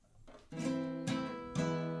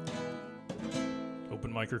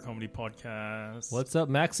Open Micer Comedy Podcast. What's up,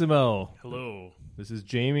 Maximo? Hello. This is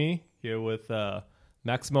Jamie here with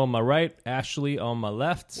Maximo on my right, Ashley on my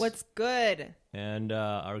left. What's good? And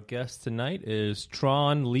our guest tonight is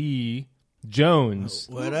Tron Lee Jones.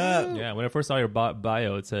 What up? Yeah, when I first saw your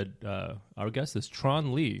bio, it said our guest is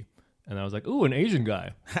Tron Lee. And I was like, ooh, an Asian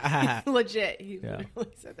guy. Legit. He Yeah.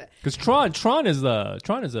 literally said that. Because Tron is a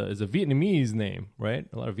Vietnamese name, right?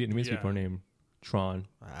 A lot of Vietnamese Yeah. people are named Tron.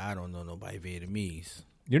 I don't know nobody Vietnamese.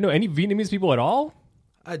 You don't know any Vietnamese people at all?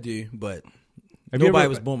 I do, but Have you nobody ever-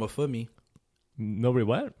 was born before me. Nobody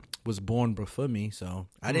what? Was born before me, so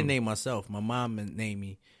I didn't name myself. My mom named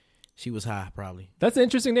me. She was high, probably. That's an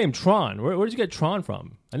interesting name, Tron. Where did you get Tron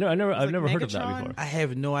from? I've never like heard of that Megatron? before. I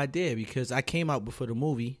have no idea because I came out before the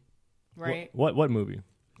movie Right? What movie?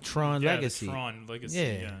 Tron Yeah, Legacy. the Tron Legacy.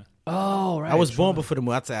 Yeah. Yeah. Oh, right. I was born before the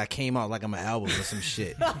movie. I'd say I came out like I'm an album or some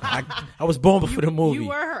shit. I was born before the movie. You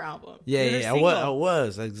were her album. Yeah, You were yeah, single. I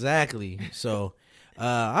was exactly. So,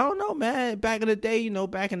 I don't know, man. Back in the day,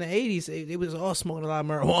 back in the '80s, it was all smoking a lot of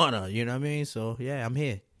marijuana. You know what I mean? So, yeah, I'm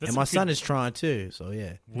here, That's and my a son good- is Tron too. So,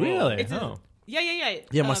 yeah, Really? It's a- Oh. Yeah.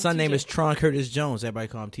 yeah. My son name TJ. is Tron Curtis Jones. Everybody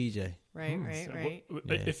call him TJ. Right.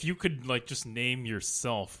 Yeah. If you could just name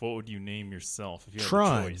yourself, what would you name yourself if you had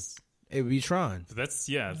Tron. a choice? It would be Tron. That's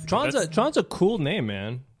Tron's a cool name,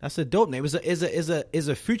 man. That's a dope name. Is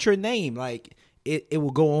a future name. Like it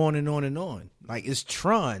will go on and on and on. Like it's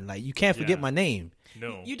Tron. Like you can't forget Yeah. my name.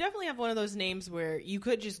 No. You definitely have one of those names where you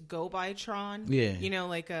could just go by Tron. Yeah. You know,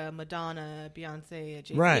 like a Madonna, Beyonce, a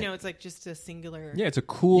Jay-Z. Right. You know, it's like just a singular. Yeah, it's a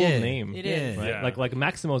cool Yeah. name. It is. Right? Yeah. Like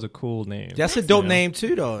Maximo's a cool name. That's a dope Yeah. name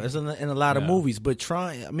too, though. It's in a lot of Yeah. movies. But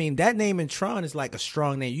Tron, I mean, that name in Tron is like a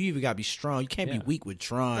strong name. You even got to be strong. You can't Yeah. be weak with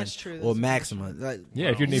Tron That's true. or That's Maxima. Like, Yeah,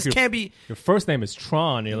 if you your just can't be. your first name is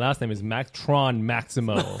Tron, your last name is Tron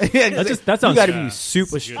Maximo. Yeah, that sounds you got to Yeah. be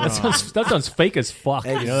super That's good. strong. that sounds fake as fuck.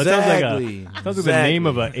 You know, Exactly. That sounds like the name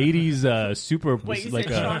of an '80s super Wait, you like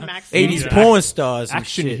said Tron a Maximo? 80s Yeah. porn stars and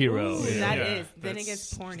action shit. hero. Ooh, Yeah. that Yeah, is. Then it that's-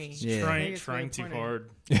 gets porny. Yeah. Then it Trying gets trying really too porny. hard.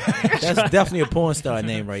 That's definitely a porn star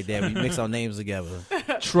name right there. We mix our names together.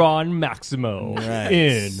 Tron Maximo Right.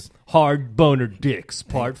 in Hard Boner Dicks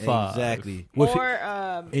Part 5. Exactly. Or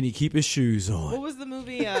And he keep his shoes what on. was the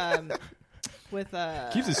movie with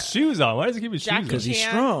Keeps his shoes on. Why does he keep his Jackie shoes on? 'Cause Chan he's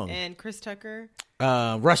strong. and Chris Tucker?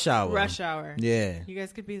 Rush Hour. Rush Hour. Yeah. You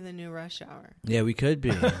guys could be the new Rush Hour. Yeah, we could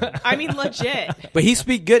be. I mean, legit. But he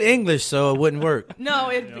speak good English, so it wouldn't work.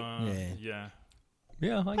 No, it'd be. Yeah.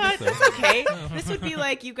 Yeah, I But guess so. that's okay. This would be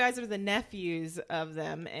like you guys are the nephews of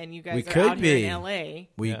them, and you guys We are could out here be. in L.A.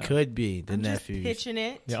 We Yeah. could be the I'm nephews. just pitching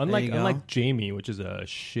it. Yeah, There you go. unlike Jamie, which is a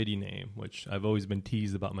shitty name, which I've always been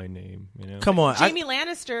teased about my name. You know. Come on. Jamie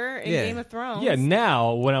Lannister in Yeah. Game of Thrones. Yeah,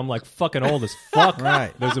 now when I'm like fucking old as fuck,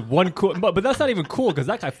 Right. There's a one cool, but that's not even cool because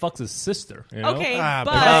that guy fucks his sister. You know? Okay, Ah,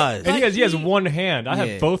 but, but- and he has he- one hand. I Yeah.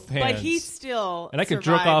 have both hands. But he still and I can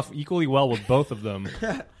jerk off equally well with both of them.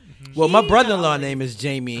 Well, my He brother-in-law always- name is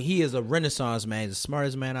Jamie, and he is a Renaissance man. He's the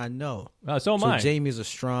smartest man I know. So am So I. Jamie's a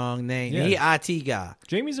strong name. Yeah. And he IT guy.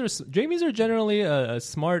 Jamie's are generally a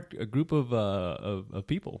smart group of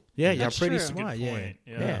people. Yeah, y'all That's pretty true. smart. Good Yeah. point.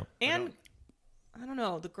 Yeah. And I don't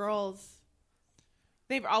know, the girls.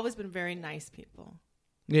 They've always been very nice people.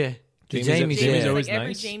 Yeah. The Jamie's Jamie's, yeah. always like every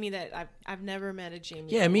nice. Jamie that I've never met a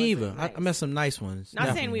Jamie. Yeah, that me wasn't either. nice. I met some nice ones. Not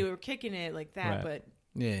saying Definitely. we were kicking it like that, Right. but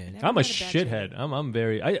Yeah. never I'm a met bad shithead. Jamie. I'm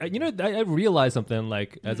very. I realized something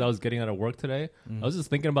like as I was getting out of work today. Mm-hmm. I was just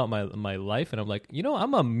thinking about my life, and I'm like,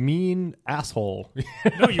 I'm a mean asshole.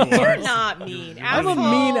 No, you You're aren't. not mean. I'm a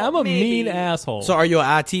Asshole, mean maybe. asshole. So are you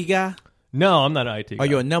an IT guy? No, I'm not an IT guy. Are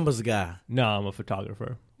you a numbers guy? No, I'm a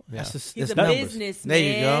photographer. Yeah. That's just, He's that's a numbers. businessman.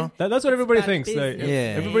 There you go. That's what everybody about thinks. Like, business.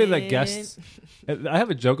 Yeah. Everybody that guests. I have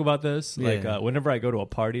a joke about this. Like Yeah. whenever I go to a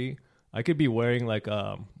party, I could be wearing like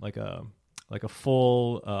a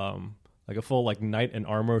full like knight in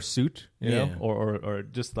armor suit, you know, Yeah. or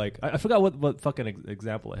just like I forgot what fucking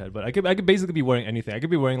example I had, but I could basically be wearing anything. I could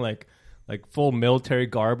be wearing like full military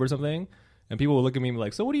garb or something. And people will look at me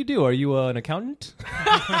like, so what do you do? Are you an accountant?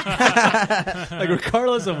 Like,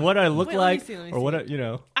 regardless of what I look Wait, let me like see. or what I, you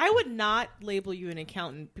know. I would not label you an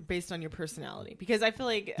accountant based on your personality because I feel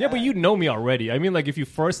like Yeah, but you know me already. I mean, like, if you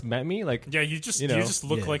first met me, like, Yeah, you just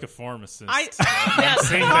look Yeah. like a pharmacist. I I'm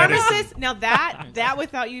saying that as- pharmacist. Now that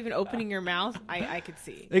without you even opening your mouth, I could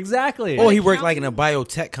see. exactly. Or he worked like in a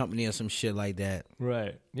biotech company or some shit like that.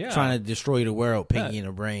 right. Yeah. Trying to destroy the world, pinky Yeah. in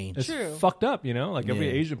the brain. It's True. fucked up, you know. Like every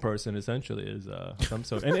Yeah. Asian person, essentially, is some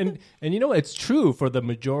sort. And you know, it's true for the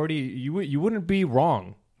majority. You wouldn't be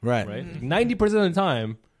wrong, Right. right? Mm-hmm. 90% of the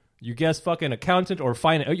time, you guess fucking accountant or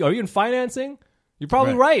finance. Are you in financing? You're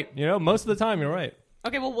probably Right. right. You know, most of the time, you're right.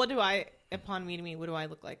 Okay, well, what do I upon meeting me, what do I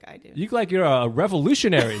look like? I do. You look like you're a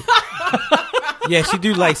revolutionary, Yeah, she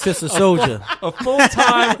do like Sister Soldier. a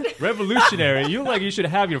full-time revolutionary. You look like you should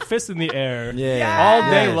have your fist in the air Yeah. all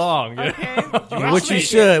day Yes. long. Okay. What you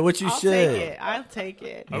should. What you I'll should. take it. I'll take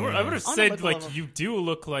it. I would have On a said local like level. you do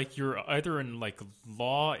look like you're either in like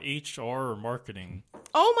law, HR, or marketing.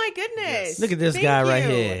 Oh my goodness! Look at this Thank guy right you.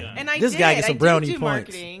 here. And I This did. guy gets some I did brownie do points.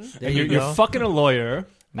 marketing. There And you you're go. fucking a lawyer,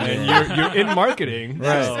 and you're in marketing.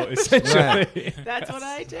 Right. So essentially, That's what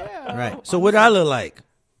I do. Right. So what do I look like?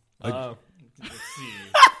 Let's see.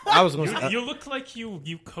 I was gonna. You look like you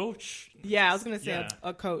coach. Yeah, I was gonna say Yeah.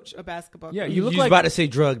 a coach, a basketball. yeah, coach. you look was like about to say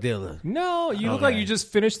drug dealer. no, you look like you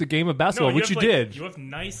just finished the game of basketball, which you have, like, did. You have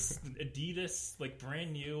nice Adidas, like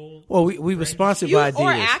brand new. Well, we were sponsored You by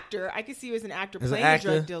or Adidas. actor. I could see you as an actor As an playing actor.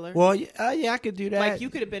 a drug dealer. Well, yeah, I could do that. like you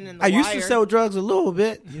could have been in the I used to Wire. sell drugs a little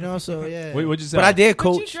bit, so yeah. Wait, what'd you say? But I did But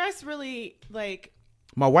you coach. dress really like.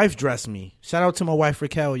 My wife dressed me. Shout out to my wife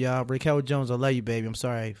Raquel, y'all. Raquel Jones, I love you, baby. I'm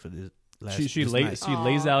sorry for this. she this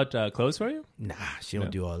lays night. out clothes for you. Nah, she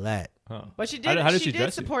don't do all that. Huh. But she did. How did she she did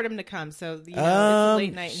dress you? support him to come. So it's a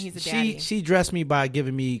late night and he's a daddy. She dressed me by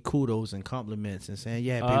giving me kudos and compliments and saying,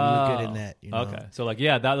 "Yeah, baby, you're good in that." Okay, so like,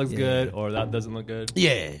 yeah, that looks Yeah. good, or that doesn't look good.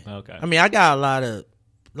 Yeah. Okay. I mean, I got a lot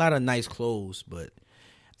of nice clothes, but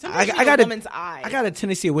Sometimes I you need got a a- woman's eye. I got a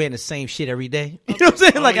tendency of wearing the same shit every day. You know what I'm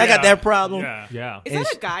saying? Like I got that problem. Yeah. Yeah. Is and that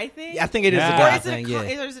she- a guy thing? Yeah, I think it is Yeah. a Or guy is it thing. a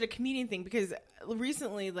Yeah. or is it a comedian thing? Because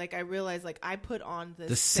recently, like I realized, like I put on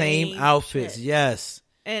The same outfits. shit. Yes.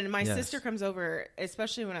 And my Yes. sister comes over,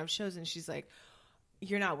 especially when I have shows, and she's like,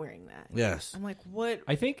 "You're not wearing that." Yes. I'm like, "What?"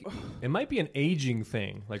 I think it might be an aging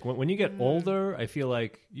thing. Like when you get older, I feel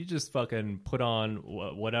like you just fucking put on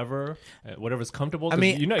whatever's comfortable. 'Cause I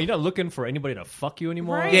mean- you're not looking for anybody to fuck you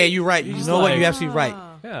anymore. Right. Yeah, you're right. You Just know what? like- You're absolutely right.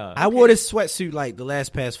 Yeah. I wore this sweatsuit like the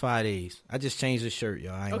last past 5 days. I just changed the shirt,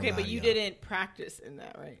 y'all. I ain't Okay, gonna but lie, you y'all. didn't practice in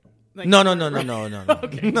that, right? Like, No. right.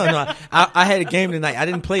 No. I had a game tonight. I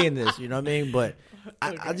didn't play in this. You know what I mean? But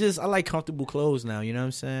I like comfortable clothes now. You know what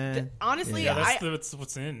I'm saying? Honestly, Yeah, I. that's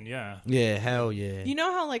what's in. Yeah. Yeah, hell yeah. You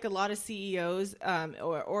know how like a lot of CEOs,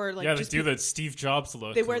 or like Yeah, they just do people- the Steve Jobs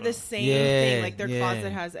look. they wear the same Yeah, thing. Like their yeah.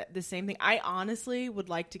 closet has the same thing. I honestly would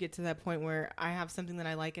like to get to that point where I have something that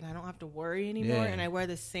I like and I don't have to worry anymore, Yeah. and I wear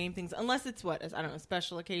the same things unless it's I don't know, a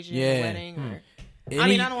special occasion, Yeah. a wedding, or. And I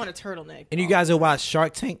mean, you- I don't want a turtleneck. And you guys have watched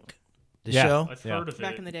Shark Tank, the Yeah. show? I've Yeah. heard of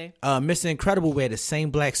back it. in the day. Mr. Incredible wear the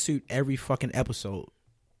same black suit every fucking episode.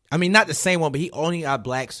 I mean, not the same one, but he only got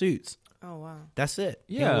black suits. Oh wow. That's it.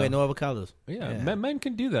 He Yeah. don't wear no other colors. Yeah. Men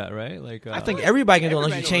can do that, right? Like I think everybody can do it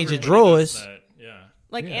unless you Everybody- change your Everybody does drawers. that, Yeah.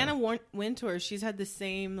 Like Yeah. Anna Wintour, she's had the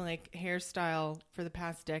same like hairstyle for the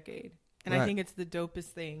past decade, and I Right. think it's the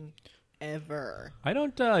dopest thing ever. I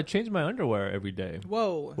don't change my underwear every day.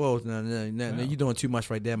 Whoa. Whoa, no, you're doing too much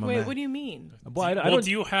right there, my Wait, man. what do you mean? Well, I Well, don't.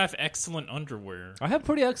 do you have excellent underwear? I have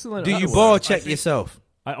pretty excellent. Do you underwear. ball check yourself?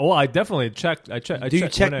 I definitely checked. I check. Do you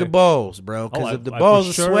check the balls, bro? Because if the balls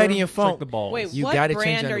are sweaty and check funk, the balls. Wait, You what gotta change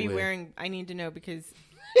brand are you underwear. wearing? I need to know because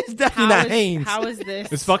it's definitely not Hanes. How is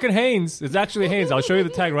this? It's fucking Hanes. It's actually Hanes. I'll show you the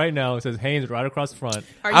tag right now. It says Hanes right across the front.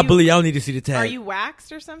 Are I you- believe y'all need to see the tag. Are you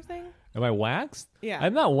waxed or something? Am I waxed? Yeah.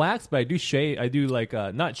 I'm not waxed, but I do shave. I do like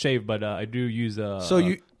not shave, but I do use a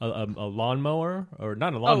lawnmower or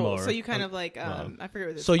not a lawnmower. Oh, so you kind of like I forget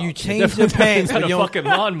what this. So is you called. change your pants, Not but a you don't. fucking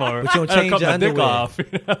lawnmower. But you don't I don't change cut your my dick underwear. off.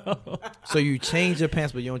 You know? So you change your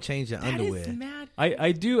pants, but you don't change your That underwear. is mad.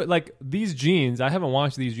 I do like these jeans. I haven't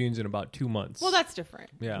washed these jeans in about 2 months. Well, that's different.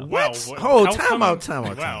 yeah. Wow. Hold, how time come- out, time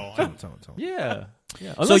out, Wow. time out. Yeah.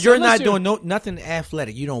 Yeah. So Unless- you're unless not doing nothing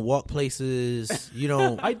athletic. You don't walk places. You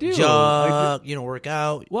don't. I do. jog. You don't work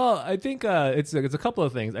out. Well, I think it's a couple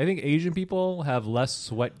of things. I think Asian people have less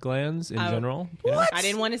sweat glands in Oh. general. you know? What? I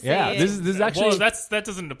didn't want to say Yeah, it. this is actually Well, that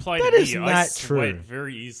doesn't apply That to is me. I not sweat true.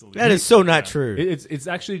 very easily. That is so not true. it's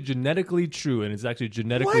actually genetically true, and it's actually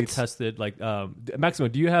genetically What? tested. Like Maximo,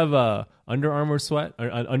 do you have Under Armour sweat or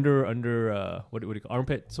under what do you call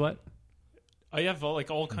armpit sweat? I have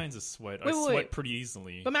all kinds of sweat. I Wait, sweat wait. pretty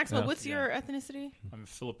easily. But Maximo, Yeah. what's your ethnicity? I'm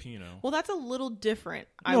Filipino. Well, that's a little different.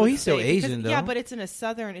 I No, would he's still say, because- Asian, Yeah, though. but it's in the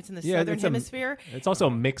southern Yeah, southern it's a- hemisphere. It's also a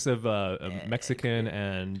mix of Mexican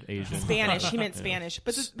and Asian. Spanish. He meant Spanish.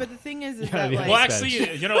 But the thing is Yeah, that yeah. like Well, Spanish.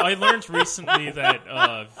 actually, I learned recently that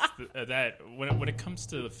that when it comes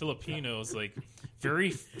to the Filipinos, like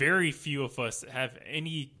very very few of us have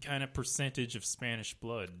any kind of percentage of Spanish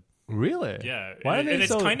blood. Really? Yeah, Why are and, they and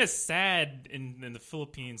so? it's kind of sad in the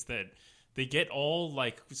Philippines that they get all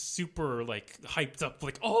like super like hyped up,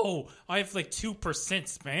 like, oh, I have like 2%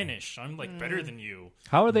 Spanish. I'm like better than you.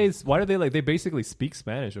 How are they? Why do they like? They basically speak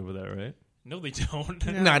Spanish over there, right? No, they don't.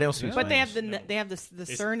 No. Nah, they don't speak But they Spanish. have they have the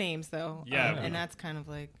surnames though. Yeah. and that's kind of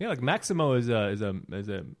like Yeah, like Maximo is a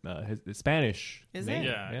Spanish. Is name. it?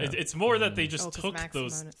 Yeah, Yeah. It's more that they just 'cause took Maximo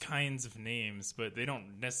those is- kinds of names, but they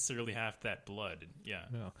don't necessarily have that blood. Yeah.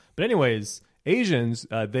 Yeah. But anyways, Asians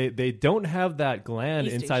they don't have that gland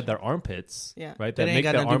East inside Asian. their armpits. Yeah. Right. That ain't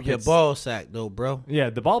got their nothing to do with your armpits. ball sack, though, bro. Yeah,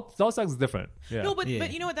 the ball sack is different. Yeah. No, but Yeah.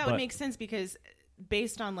 you know what? That But- would make sense because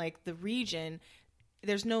based on like the region,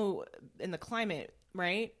 there's no in the climate,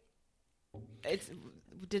 right?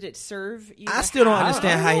 Did it serve you? I still don't I don't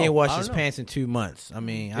understand how he know. ain't washed I his don't know. pants in 2 months. I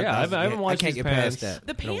mean, Yeah, I haven't I washed can't his get past pants. that.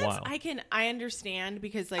 The in a pants, while. I understand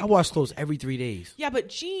because like I wash clothes every 3 days. yeah, but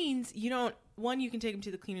jeans, you don't. One, you can take them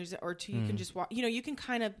to the cleaners, or two, you can just walk. You know, you can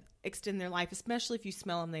kind of extend their life, especially if you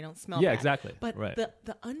smell them. They don't smell. Yeah, bad. exactly. But Right.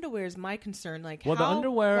 the underwear is my concern. Like, Well, the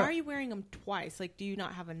underwear- Why are you wearing them twice? Like, do you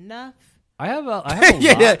not have enough? I have a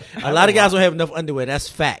Yeah, lot. a lot of guys don't have enough underwear. That's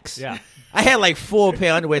facts. Yeah. I had like 4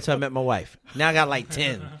 pair of underwear till I met my wife. Now I got like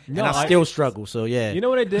 10, No, and I I- still struggle. So yeah, You know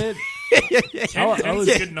what I did? 10's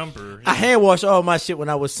a good number. I hand wash all my shit when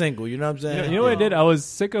I was single. You know what I'm saying? You know what I did? I was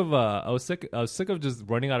sick of just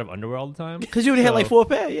running out of underwear all the time. Because you only had like 4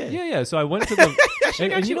 pair. Yeah. Yeah. So I went to the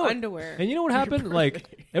got you you know underwear. And you know what happened?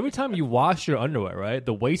 Like every time you wash your underwear, right,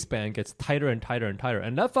 the waistband gets tighter and tighter and tighter,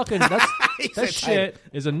 and that said shit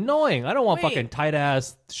is annoying. I don't want Wait. fucking tight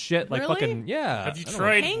ass shit like Really? fucking yeah. Have you I don't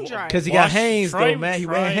tried? Hang dry. Because he got Wash- Hanes try- though, man. He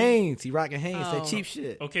try- wearing Hanes. He rocking Hanes. Oh. That cheap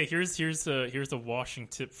shit. Okay, here's a washing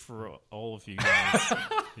tip for all of you guys.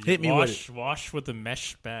 You Hit me with wash with a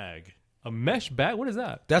mesh bag. A mesh bag? What is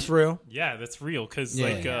that? That's real. Yeah, that's real because Yeah.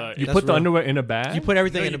 like You That's put the real. underwear in a bag? You put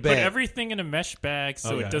everything no, in you the put bag. everything in a mesh bag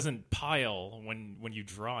so Okay. it doesn't pile when you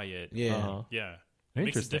dry it. Yeah. Uh-huh. Yeah. Makes a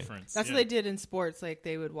Interesting. difference. That's yeah. what they did in sports. Like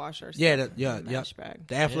they would wash our Yeah, stuff yeah, in a yeah. mesh bag.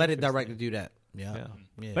 The athletic director do that. Yeah. Yeah.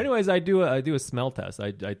 Yeah. But anyways, I do a smell test.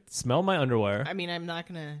 I smell my underwear, I mean, I'm not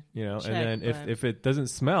gonna. you know, check, and then but- if it doesn't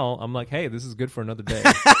smell, I'm like, hey, this is good for another day.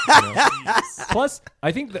 You know? Plus,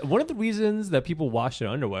 I think that one of the reasons that people wash their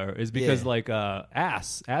underwear is because Yeah. like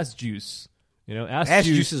ass juice, you know, ass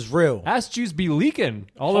juice is real. Ass juice be leaking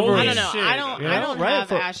all Holy over. I don't know. shit. I don't. You I know, don't right? have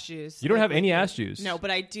For- ass juice. You don't Like, have any leakage. ass juice. No,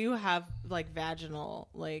 but I do have like vaginal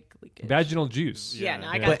like leakage. Vaginal juice. Yeah, no,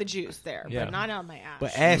 I Yeah. got the juice there, Yeah. but not on my ass.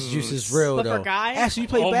 But ass juice is real But for though. guys- Ass, you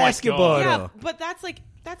play Oh my basketball God. yeah, though. but that's like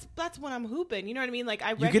that's when I'm hooping. You know what I mean? Like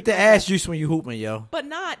I You get the recognize ass that. juice when you hooping, yo. but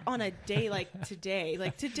not on a day like today.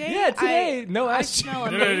 Like today, Yeah, today, no I ass smell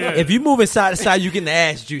juice. No, no, amazing. no. If you moving side to side, you getting the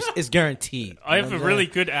ass juice. It's guaranteed. I have a really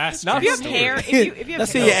good ass Not juice If you have story. hair, if you have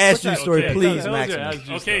Let's hair, hear your ass what's juice that? story, Okay. please, Tell us your ass Maximus.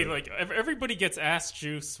 juice Okay, story. like everybody gets ass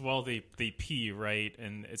juice while they pee, right?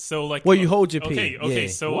 And it's so like Well, you hold your okay, pee, okay. yeah.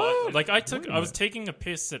 So What? like I was taking a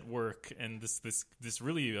piss at work, and this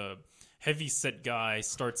really heavy set guy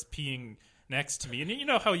starts peeing next to me, and you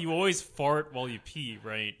know how you always fart while you pee,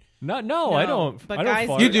 right? No, I No, don't. but I don't guys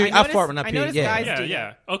fart. do. You do. I noticed- fart when I pee, noticed yeah. guys Yeah, do yeah.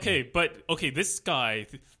 that. Okay, but okay, this guy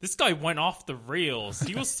went off the rails.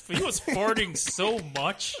 He was farting so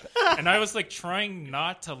much, and I was like trying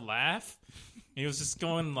not to laugh. He was just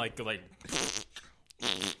going like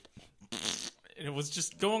and it was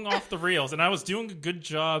just going off the rails, and I was doing a good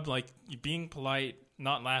job, like being polite,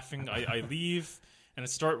 not laughing. I leave and I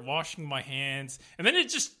start washing my hands, and then it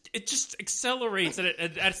just accelerates. And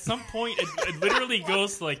at some point, it literally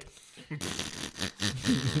goes like.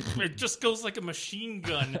 It just goes like a machine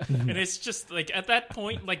gun, and it's just like at that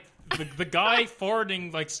point, like the guy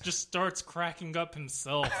farting like just starts cracking up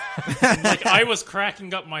himself, and, like I was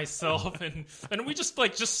cracking up myself, and we just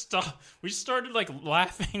stopped. We just started like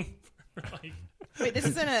laughing, like Wait, this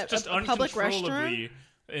is in a just public restroom. uncontrollably.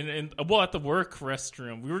 And well, at the work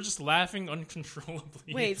restroom, we were just laughing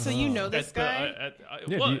uncontrollably. Wait, so you know this At the- guy?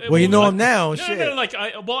 Yeah, well, do you- Well, you know like- him now. No, Shit. no, like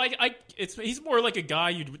he's more like a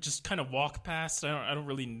guy you'd just kind of walk past. I don't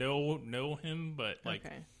really know him, but like,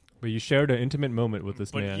 Okay. But you shared an intimate moment with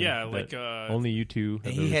this But man. yeah, that like, only you two. Have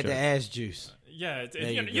And he really had the shared. ass juice. yeah,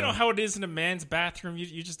 There you you know go. how it is in a man's bathroom.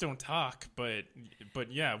 You just don't talk, but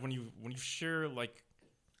yeah, when you share like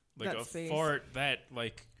That a space. fart that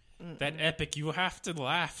that epic, you have to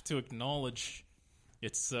laugh to acknowledge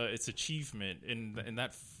its achievement, and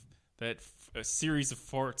that series of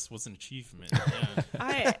farts was an achievement.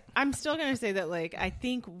 Yeah. I'm still gonna say that like I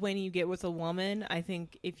think when you get with a woman, I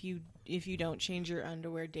think if you don't change your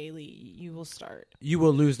underwear daily, you will start. You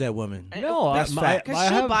will lose that woman. No, That's I, fact. Because I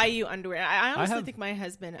she'll have, buy you underwear. I honestly have- think my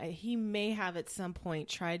husband, he may have at some point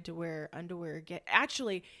tried to wear underwear again.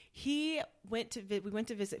 Actually, we went to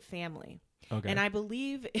visit family, Okay. and I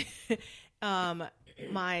believe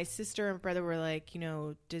my sister and brother were like,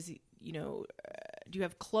 does he,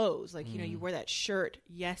 have clothes? Like, you wear that shirt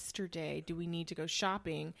yesterday. Do we need to go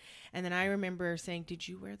shopping? And then I remember saying, did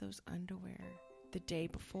you wear those underwear the day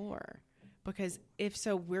before? Because if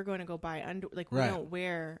so, we're going to go buy we don't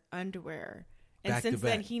wear underwear. And Back to since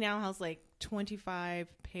then, back. he now has like 25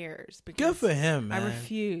 pairs. Good because for him, man. I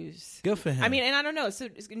refuse. Good for him. I mean, and I don't know. So,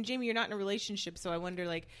 and Jamie, you're not in a relationship, so I wonder,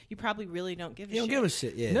 like, you probably really don't give a you don't shit. give a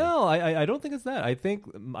shit. Yeah. No, I don't think it's that. I think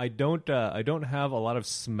I don't have a lot of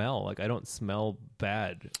smell. Like I don't smell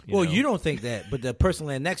bad. Well, know? you don't think that, but the person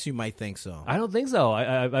laying next to you might think so. I don't think so.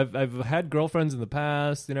 I've had girlfriends in the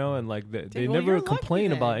past, and like they Well, never you're lucky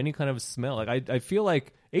complain about then. any kind of smell. Like I feel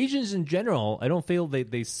like Asians in general, I don't feel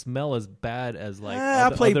they smell as bad as like. I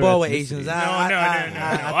other, play other ball with ethnicities. Asians. No.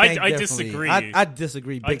 I think I definitely. disagree. I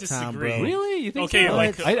disagree big I time, disagree. bro. Really? You think Okay, so?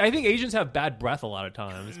 like- I think Asians have bad breath a lot of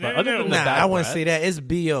times. But No, other no, than no. the Nah, bad I wouldn't breath, say that. It's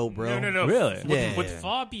BO, bro. No. Really? With, Yeah. with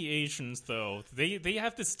Fabi Asians though, they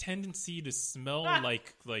have this tendency to smell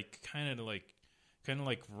like kind of like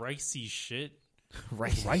ricey shit.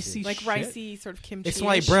 Ricey Like shit? ricey sort of kimchi. It's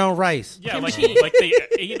like brown rice. Yeah, like they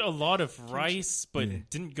ate a lot of rice, but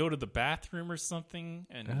didn't go to the bathroom or something.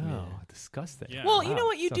 And Oh, disgusting. Yeah. Well, Wow, you know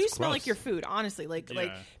what? You do sounds smell gross. like your food, honestly. Like Yeah.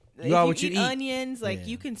 if You are you what you eat eat. onions, like Yeah.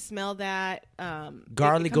 you can smell that.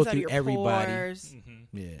 Garlic it go comes out of through your everybody. pores.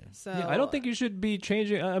 Yeah. So Yeah, I don't think you should be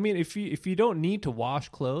changing. I mean, if you don't need to wash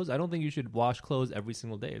clothes, I don't think you should wash clothes every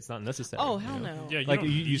single day. It's not necessary. Oh you hell know? no! yeah, you Like don't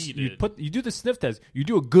you need it. you do the sniff test. You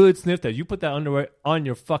do a good sniff test. You put that underwear on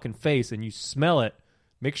your fucking face and you smell it.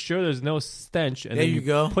 Make sure there's no stench, and There then you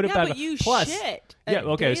go. Put it Yeah, back. but you Plus, shit yeah,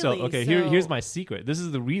 okay. daily, Here's so- my secret. This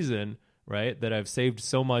is the reason, right, that I've saved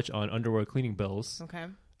so much on underwear cleaning bills. Okay.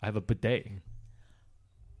 I have a bidet.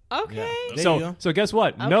 Okay. There you go. So guess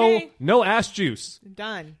what? Okay. No ass juice.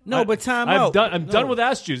 Done. No, but time I'm out. done. I'm No. done with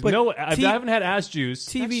ass juice. But No, I T- haven't had ass juice.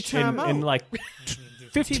 TV time out. in like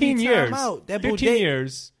 15 TV years. time out. That 15 bidet-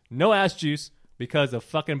 years. No ass juice because of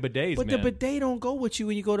fucking bidets, But man. the bidet don't go with you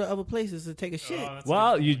when you go to other places to take a shit. That's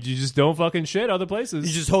Well, you just don't fucking shit other places.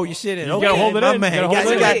 you just hold your shit in. You Okay, gotta hold it my in. man. You gotta You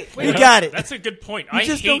hold got, it you in. got, you got it. That's a good point. You I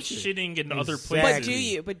just hate don't- shitting in other Exactly. places. But do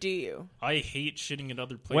you? But do you? I hate shitting in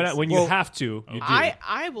other places. when you Well, have to, you do.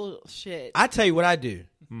 I will shit. I tell you what I do.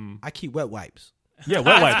 Hmm. I keep wet wipes. Yeah,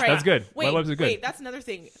 wet wipes. Right. That's good. Wait, Wet wipes are good. Wait, that's another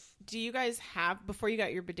thing. Do you guys have before you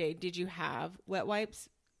got your bidet? Did you have wet wipes?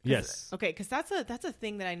 Yes. Okay, because that's a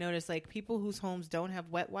thing that I noticed. Like people whose homes don't have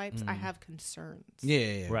wet wipes, I have concerns.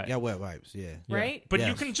 Yeah. Right. Got wet wipes. Yeah. Right? But Yes.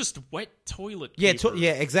 you can just wet toilet Yeah. paper.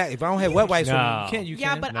 Yeah. Exactly. If I don't have wet wipes, No. you can. You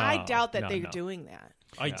Yeah, can. but No, I doubt that no, they're no. doing that.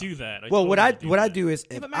 I do that. Well, what I totally do is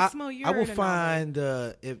Yeah, if but Maximo, I you're will an anomaly. find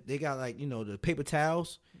if they got like the paper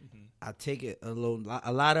towels, I take it a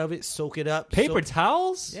lot of it, soak it up. Paper soak,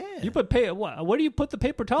 towels? Yeah. You put where do you put the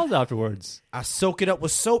paper towels afterwards? I soak it up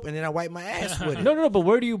with soap and then I wipe my ass with it. No, but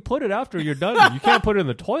where do you put it after you're done? You can't put it in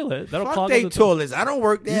the toilet. That'll Fuck clog they up the toilets. I don't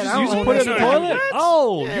work You there. just, I you don't just own put it that in the shit. toilet?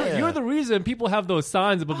 Oh, Yeah. you're the reason people have those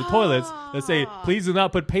signs above the toilets that say, please do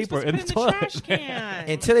not put paper Just in put the it in the toilet. trash can.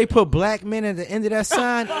 Until they put black men at the end of that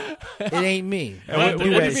sign, it ain't me. And what do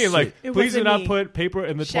you that mean? Like, It please do wasn't not me. put paper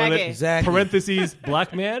in the Shaggy. toilet. Exactly. Parentheses,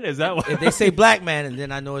 black man? Is that what? If they say black man, and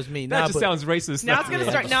then I know it's me. That Nah, just but- sounds racist. now it's gonna Yeah.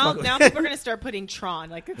 start. Now people are gonna start putting Tron.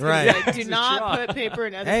 Like it's gonna Right. be like, do It's not Tron. put paper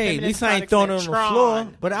in other. Hey, at feminine least I ain't products throwing it on like the Tron.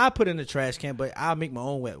 floor. But I put it in the trash can. But I'll make my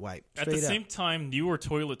own wet wipe. At the Straight up. same time, newer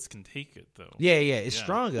toilets can take it though. Yeah, it's Yeah.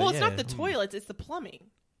 stronger. Well, it's yeah. not the toilets; it's the plumbing.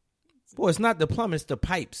 Well, it's not the plumbing, it's the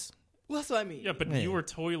pipes. Well, that's what I mean. Yeah, but Yeah. newer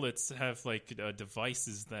toilets have like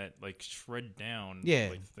devices that like shred down. Yeah.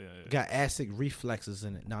 like the, Got acid reflexes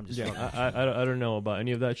in it. No, I'm just Yeah, fucking. I don't know about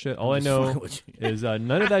any of that shit. All I just know fucking with you. is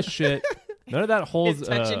none of that shit. None of that holds. He's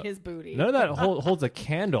touching his booty. None of that holds a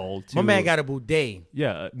candle to. My man got a bidet.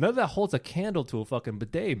 Yeah, none of that holds a candle to a fucking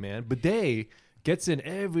bidet, man. Bidet gets in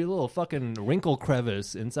every little fucking wrinkle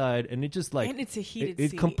crevice inside, and it just like And it's a heated it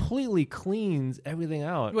seat. completely cleans everything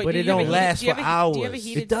out. Wait, But do it you have don't a last do you have for a- Do you have a hours.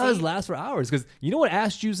 heated It does seat? last for hours because you know what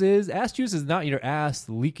ass juice is. Ass juice is not your ass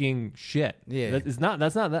leaking shit. Yeah.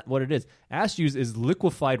 That's not what it is. Ass juice is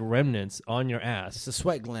liquefied remnants on your ass. It's a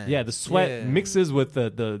sweat gland. Yeah, the sweat Yeah. mixes with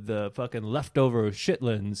the fucking leftover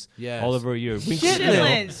shitlins Yes. all over your wrinkle.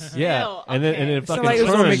 Shitlins. Yeah, Ew, and then okay. it It's fucking like it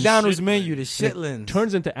was on turns. McDonald's menu, the shitlins.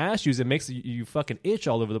 Turns into ass juice. It makes you fucking itch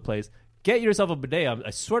all over the place. Get yourself a bidet.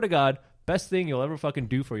 I swear to God, best thing you'll ever fucking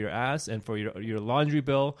do for your ass and for your laundry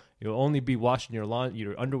bill. You'll only be washing your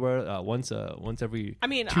underwear once every I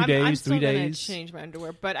mean, 2 I'm days, still 3 gonna days. change my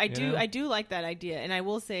underwear, but I do like that idea, and I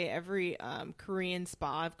will say every Korean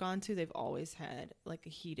spa I've gone to, they've always had like a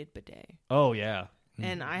heated bidet, Oh yeah,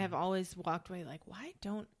 and I have always walked away like, why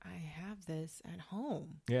don't I have this at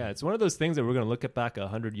home? yeah. It's one of those things that we're gonna look at back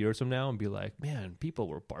 100 years from now and be like, man, people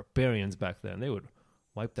were barbarians back then. They would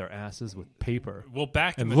wipe their asses with paper. Well,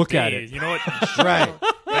 back in And the look day, at it. you know what? Right.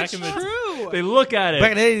 Back in the True. They look at it.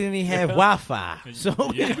 Back then they didn't even have Wi-Fi.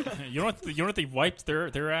 So yeah, you know what they wiped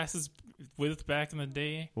their asses with back in the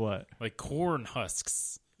day? What? Like corn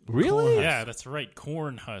husks. Really? Yeah, that's right,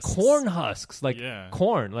 corn husks. Corn husks, like Yeah.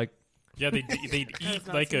 corn, like Yeah, they'd eat not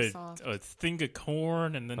like so a soft. thing of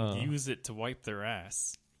corn and then use it to wipe their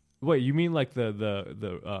ass. wait. You mean like the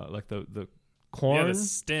corn? Yeah, the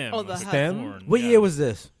stem. Oh, of the husk. Stem? corn. what yeah. year was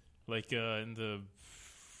this? Like in the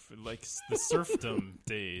serfdom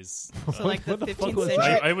days. So like the What the fuck 15th was century.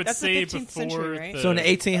 that? I would That's say the 15th before century, right? the- So in the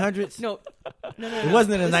 1800s? No. It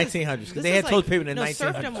wasn't in the This is- 1900s because this they is had like- toilet paper in the no, 1900s.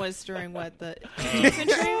 serfdom was during what, the 15th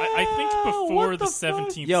century? I think before what the the fuck?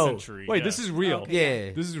 17th Yo, century. Wait, yeah. this is real. Okay.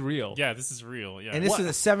 Yeah. This is real. Yeah, this is real. Yeah, And this is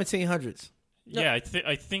the 1700s. yeah.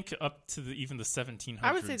 I think up to even the 1700s.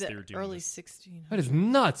 I would say they the were doing early this. 1600s. That is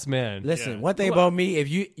nuts, man. Listen, Yeah. one thing about me, if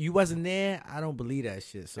you wasn't there, I don't believe that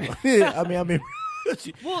shit. So I mean,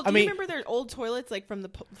 Well, do you remember their old toilets, like from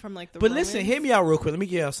like the? but listen, Romans? hear me out real quick. Let me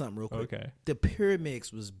give y'all something real quick. Okay. The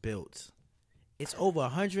pyramids was built. It's over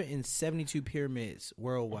 172 pyramids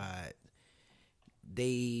worldwide.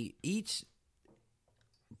 They each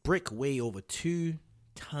brick weigh over 2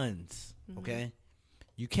 tons. Okay,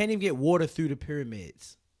 you can't even get water through the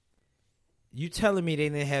pyramids. You telling me they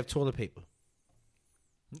didn't have toilet paper?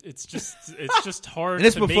 It's just hard. And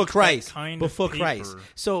it's to before make Christ. That kind Before of paper. Christ.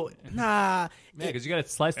 So nah, Man, because you got to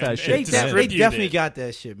slice that And- shit. they, and to they distribute definitely it. got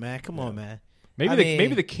that shit, man. Come on, man. maybe I the mean-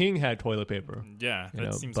 maybe the king had toilet paper. Yeah, You that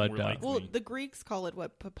know, seems but, more likely. Well, the Greeks call it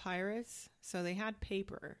what, papyrus. So they had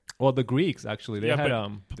paper. Well, the Greeks actually they yeah,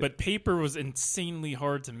 had but paper was insanely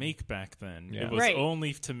hard to make back then. Yeah. It was Right.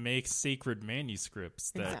 only to make sacred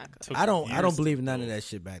manuscripts. That Exactly. took I don't years believe to none of build. that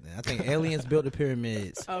shit back then. I think aliens built the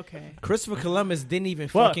pyramids. Okay. Christopher Columbus didn't even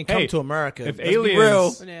Well, fucking come hey, to America. if Let's be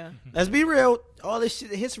aliens- real. Yeah. Let's be real. All this shit,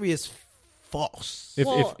 history is false.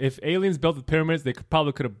 if aliens built the pyramids, they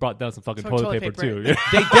probably could have brought down some fucking Some toilet toilet paper paper. too.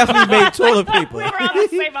 They definitely made toilet paper. We were on the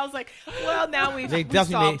same. I was like, well, now we They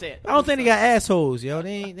definitely solved made. it. I don't think they got assholes, yo.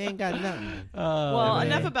 They ain't got nothing. Well, man.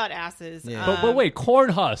 enough about asses. Yeah. But wait, corn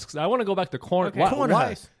husks. I want to go back to corn. Okay. Corn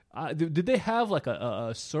husks. Did they have like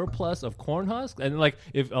a surplus of corn husks? And like,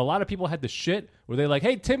 if a lot of people had the shit, were they like,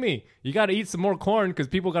 "Hey, Timmy, you got to eat some more corn because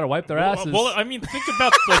people got to wipe their asses"? Well, I mean, think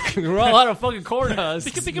about like we're all out of fucking corn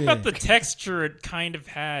husks. think about the texture it kind of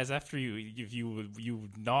has after you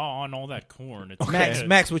gnaw on all that corn. It's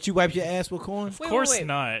Max, would you wipe your ass with corn? Of course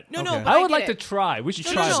not. No, Okay. no. But I would get like it. to try. We should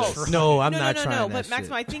No, try no, no. this. No, I'm no, not no, trying no. that But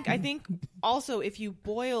Maximo, shit. I think also if you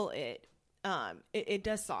boil it, it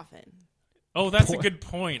does soften. Oh, that's a good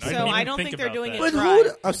point. So didn't even I don't think they're about doing that. it But dry. who? I I'm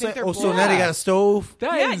think saying, they're so now they got a stove.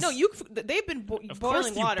 That Yeah, is- no, they've been Of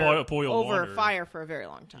course boiling you water boil over water. fire for a very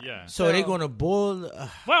long time. Yeah. So they're gonna boil. Well,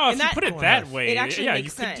 if And you that- put it Corn that husk. way, It actually yeah, makes you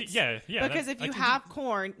sense. could. Yeah. Because that- if I you can have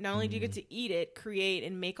corn, not only do you get to eat it, create,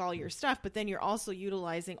 and make all your stuff, but then you're also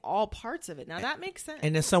utilizing all parts of it. Now that makes sense.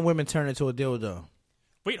 And then some women turn into a dildo.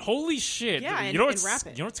 Wait, holy shit! Yeah, you and- know and what's wrap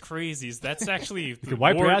it. you know what's crazy is that's actually You can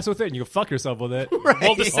wipe your more- ass with it, and you can fuck yourself with it.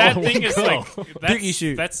 Well, the sad Oh, thing is go. like Dookie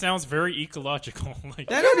shoot. that sounds very ecological.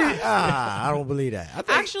 Like I don't believe that. I think,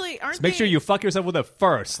 Actually, aren't Make they, sure you fuck yourself with it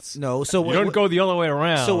first. no. So You don't go the other way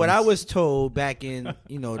around. So what I was told back in the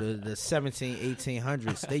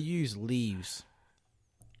 1800s, they used leaves.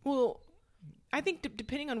 Well, I think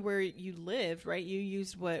depending on where you lived, right? You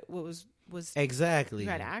used what was Exactly. you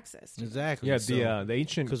had access to. Exactly. Yeah, the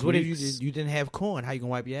ancient. Because what if Greeks- you didn't have corn? How you gonna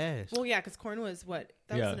wipe your ass? Well, yeah, because corn was what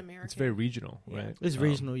that yeah, was an American. it's very regional, Yeah. right? It's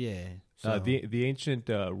regional, yeah. So, The ancient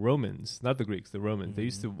Romans, not the Greeks, the Romans, they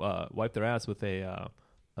used to wipe their ass with a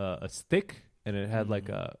stick, and it had like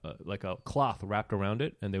a cloth wrapped around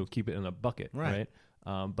it, and they would keep it in a bucket, Right.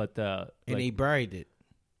 But and like, they buried it.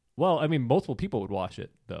 well, I mean, multiple people would wash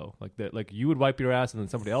it though. Like you would wipe your ass, and then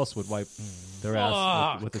somebody else would wipe their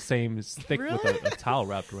ass with the same stick with Really? a towel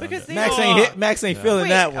wrapped around Because it. they Max ain't feeling Wait,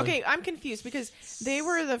 that one. okay, I'm confused because they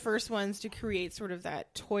were the first ones to create sort of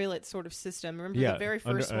that toilet sort of system. Remember, Yeah, the very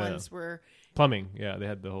under- first ones were, Plumbing, yeah, they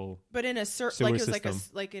had the whole. but in a Sewer like it was like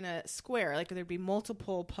system. like in a square, like there'd be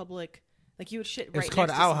multiple public, like you would shit. It's right called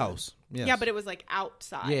next an to someone. outhouse. Yes. Yeah, but it was like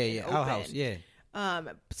outside. yeah, and yeah, open. outhouse. Yeah.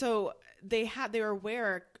 So they were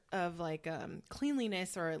aware of like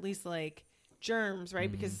cleanliness or at least like germs,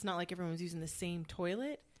 right? Because it's not like everyone was using the same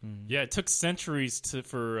toilet. yeah, it took centuries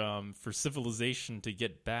for civilization to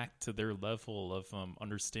get back to their level of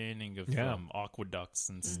understanding of Yeah. aqueducts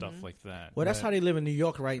and stuff like that. Well, that's how they live in New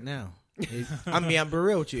York right now. I'm be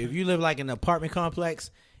real with you. If you live like in an apartment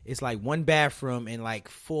complex, it's like one bathroom and like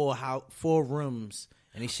four rooms,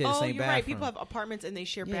 and they share the Oh, same you're bathroom. right. People have apartments and they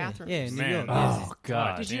share bathrooms. Yeah, in New Man. York. Oh, yeah.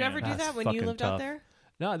 God, Did you damn. ever do That's that when you fucking lived tough. out there?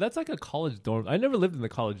 No, that's like a college dorm. I never lived in the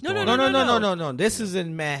college No, dorm. No. This is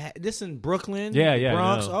in Manhattan. This in Brooklyn. Yeah, yeah,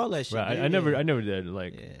 Bronx, no. all that shit. Right. Yeah, I never did.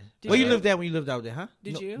 Like, Yeah. Did Where you you? lived at when you lived out there, huh?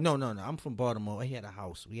 Did you? No. I'm from Baltimore. He had a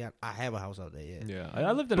house. I have a house out there. Yeah. yeah,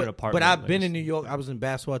 I lived in an apartment. But I've like, been in New York. I was in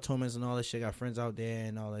basketball tournaments and all that shit. Got friends out there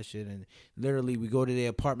and all that shit. And literally, we go to their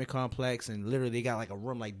apartment complex and literally they got like a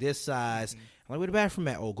room like this size. I'm like, where the bathroom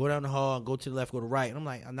at? Oh, go down the hall, go to the left, go to the right. And I'm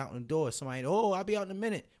like, I'm knocking on the door. Somebody, I'll be out in a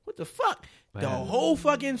minute. What the fuck? The Man. whole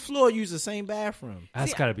fucking floor used the same bathroom.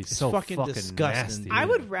 That's See, gotta be so fucking fucking disgusting. nasty. I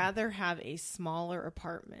would rather have a smaller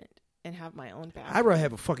apartment and have my own bathroom. I'd rather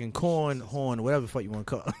have a fucking corn horn, whatever the fuck you want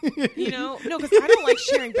to call it. You know, no, because I don't like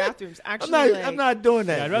sharing bathrooms. Actually, I'm not doing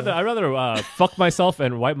that. Yeah, I'd rather fuck myself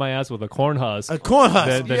and wipe my ass with a corn husk a corn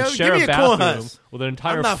husk. than Yo, share give a me corn bathroom husk. with an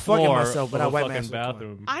entire I'm not fucking floor myself, but of I a wipe my fucking ass with corn.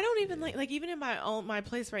 bathroom. I don't even like even in my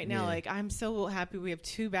place right now. Yeah. Like I'm so happy we have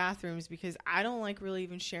 2 bathrooms because I don't like really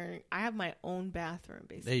even sharing. I have my own bathroom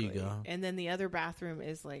basically. There you go. And then the other bathroom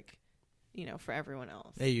is like, you know, for everyone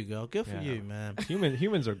else. There you go. Good for Yeah. you, man.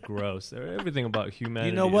 Humans are gross. Everything about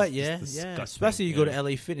humanity. You know what? is Yeah, just yeah. disgusting. Especially you go Yeah. to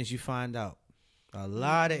LA Fitness, you find out a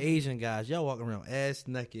lot of Asian guys. Y'all walking around ass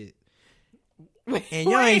naked, and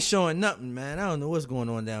y'all ain't showing nothing, man. I don't know what's going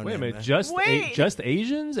on down Wait a there. minute, man. just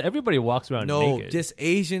Asians? Everybody walks around No, naked. just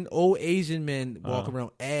old Asian men walk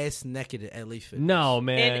around ass naked at LA Fitness. No,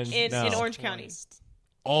 man. in no. Orange County.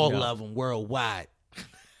 all No. of them worldwide.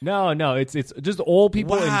 No, it's just old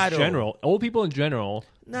people Why, in though? general. Old people in general,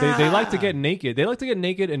 they like to Nah. get naked. They like to get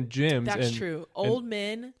naked in gyms. That's and, true. Old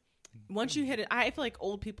men. Once you hit it, I feel like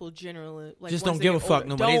old people generally like Just once don't they give a get fuck older,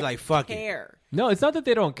 no more. They don't like, fuck it. care. No, it's not that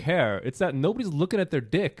they don't care. It's that nobody's looking at their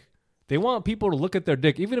dick. They want people to look at their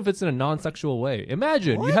dick, even if it's in a non-sexual way.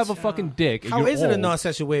 Imagine you What? have a fucking dick. And How you're is it a old.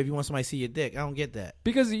 non-sexual way if you want somebody to see your dick? I don't get that.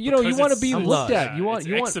 Because you Because want to it's- be I'm looked lost. at. You want it's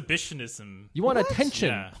you want exhibitionism. you want What? attention.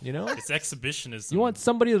 Yeah. You know, It's exhibitionism. you want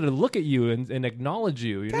somebody to look at you and acknowledge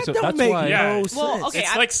you. You know? That So don't that's make why. Yeah. no Well, sense. okay,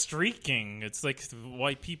 It's I- like streaking. It's like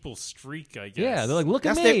white people streak, I guess. Yeah, they're like, look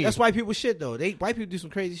at That's me. that's white people shit though. White people do some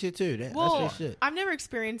crazy shit too. Well, that's their shit. I've never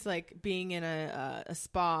experienced like being in a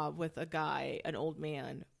spa with a guy, an old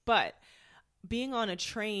man, but being on a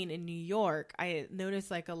train in New York, I noticed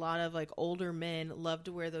like a lot of like older men love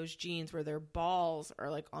to wear those jeans where their balls are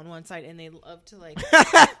like on one side and they love to like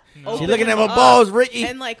open She looking at them my up, balls, Ricky.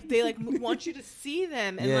 and like they like want you to see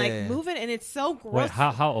them and Yeah. like move it, and it's so gross. Wait,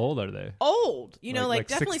 how old are they? Old, you know, like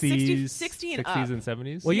definitely 60 and 60s up. and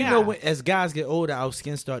 70s. Well, you Yeah. know, as guys get older, our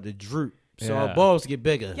skin start to droop, so Yeah. our balls get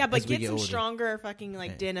bigger. Yeah, but as we get some older. stronger fucking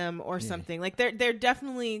like denim or something. Like they're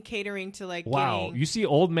definitely catering to like Wow, getting, you see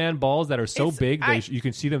old man balls that are so It's- big I- you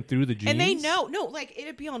can see them through the jeans. and they know like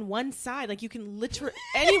it'd be on one side, like you can literally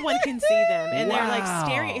anyone can see them, and they're like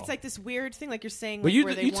staring. Wow. It's like this weird thing, like you're saying. But Like, you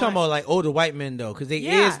where they you talking want- about like older white men though, because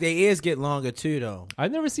Yeah. their ears get longer too though.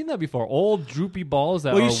 I've never seen that before. Old droopy balls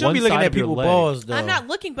that Well, are you should one be looking side at of your people's leg. balls though. I'm not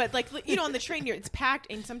looking, but like you know, on the train, it's packed,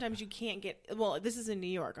 and sometimes you can't get. Well, this is in New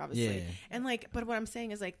York, obviously, Yeah. and like, but what I'm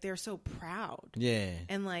saying is like they're so proud, Yeah.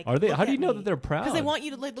 and like, Are they? look How do you at know me. that they're proud? Because they want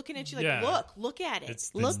you to like looking at you like, Yeah. look at it,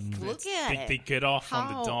 It's look it's- at they, it. They get off on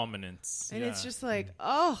How- the dominance. And yeah. it's just like,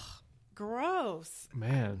 oh, gross,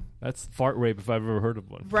 Man, that's fart rape if I've ever heard of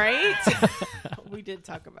one. right? We did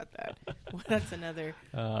talk about that. Well, that's another.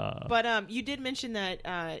 But you did mention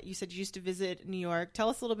that you said you used to visit New York. Tell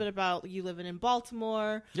us a little bit about you living in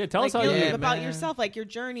Baltimore. Yeah, tell us Like, how your- you- about man. yourself, like your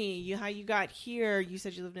journey, how you got here. You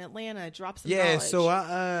said you lived in Atlanta. Drop some Yeah, knowledge. so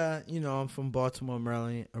I'm from Baltimore,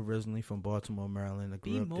 Maryland. Originally from Baltimore, Maryland. I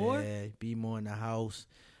grew B-more? up there. Be more in the house.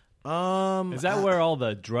 Is that where all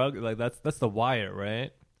the drug like that's the Wire,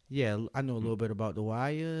 right? Yeah, I know a little bit about The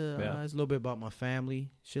Wire. Yeah. It's a little bit about my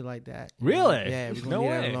family, shit like that. Really? Yeah, we're gonna No leave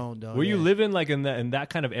way. that alone, though. Were you yeah. living like in that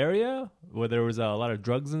kind of area where there was a lot of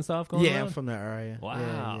drugs and stuff going on? Yeah, I'm from that area. Wow.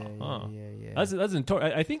 Yeah. Huh. Yeah. That's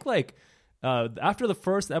I think like after the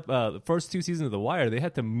first 2 seasons of The Wire, they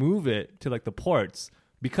had to move it to like the ports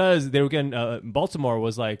because they were getting Baltimore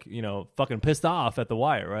was like fucking pissed off at The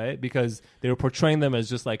Wire, right? Because they were portraying them as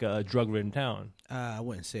just like a drug-ridden town. I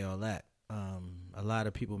wouldn't say all that. A lot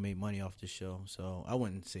of people made money off the show, so I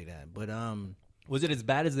wouldn't say that. But Was it as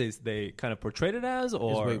bad as they kind of portrayed it as,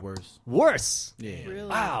 or it's way worse. Worse. Yeah, Really?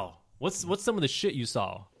 Wow. What's some of the shit you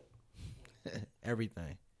saw?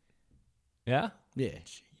 everything. Yeah. Yeah,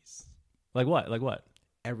 Like what? Like what?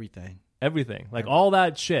 everything. Everything. Like all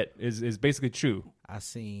that shit is basically true. I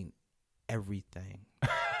seen everything.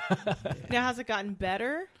 now has it gotten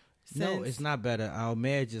better? No, since- it's not better. Our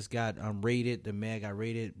mayor just got raided. The mayor got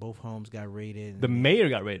raided. Both homes got raided. The mayor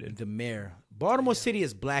got raided. The mayor. Baltimore City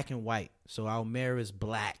is black and white, so our mayor is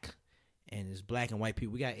black, and it's black and white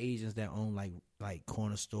people. We got Asians that own like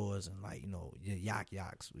corner stores and like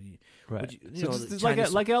yaks. Right. You So know, it's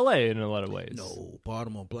Chinese- like LA in a lot of ways. No,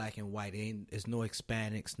 Baltimore, black and white. There's no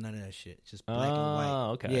Hispanics, none of that shit. Just black and Ah,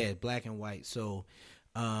 white. okay. Yeah, black and white. So,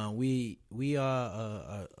 we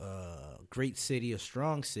are a great city, a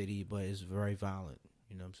strong city, but it's very violent.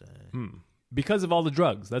 You know what I'm saying? Because of all the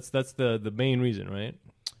drugs. That's the main reason, right?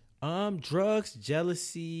 Drugs,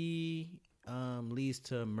 jealousy, leads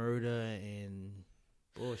to murder and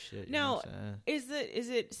bullshit. You know Now, what I'm saying? is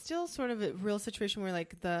it still sort of a real situation where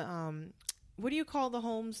like the what do you call the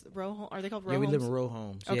homes? Row home? Are they called row Yeah, we homes? live in row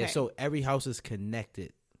homes. Yeah, Okay. so every house is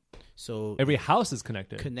connected. So Every house is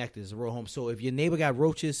connected. connected is a row home. So if your neighbor got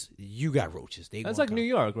roaches, you got roaches. They That's gonna like come. New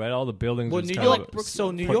York, right? All the buildings. Well, are just New kind York. of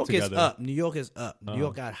So New put York is together. up. New York is up. New Uh-huh.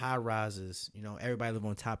 York got high rises. You know, everybody live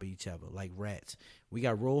on top of each other like rats. We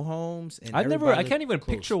got row homes, and I everybody can't even live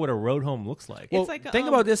close. picture what a road home looks like. It's Well, like a, think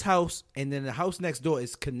about this house, and then the house next door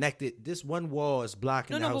is connected. This one wall is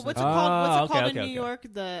blocking the No, house. but what's next it called? What's it okay, called okay, in New okay. York?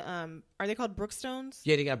 The are they called Brookstones?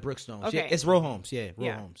 Yeah, they got brickstones. Okay. Yeah, it's row homes. Yeah, row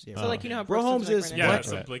Yeah. homes. Yeah. So like you know how row Brookstones homes are like is right Yeah, next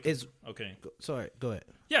what? so to it? like Is okay. sorry. Go ahead.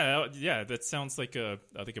 Yeah, that sounds like a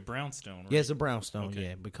brownstone. Right? Yeah, it's a brownstone. Okay.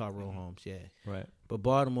 Yeah, we call row homes. Yeah, Right. but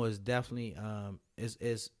Baltimore is definitely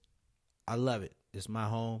is I love it. It's my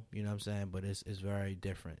home. You know what I'm saying? But it's very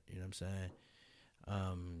different. You know what I'm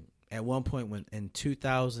saying? At one point when in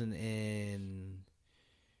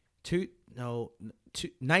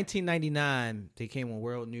 1999, they came on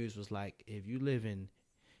World News was like, if you live in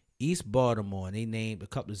East Baltimore, and they named a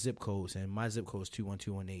couple of zip codes, and my zip code is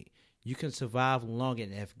 21218, you can survive longer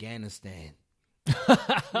in Afghanistan.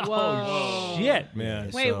 Whoa. Shit, man.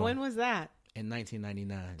 Yeah. Wait, So- when was that? In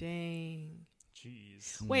 1999. Dang.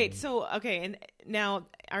 Jeez. Wait, so okay, and now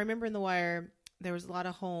I remember in The Wire there was a lot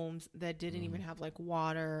of homes that didn't even have like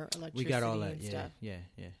water, electricity, We got all that. and Yeah, stuff. yeah.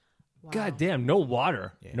 Wow. God damn, no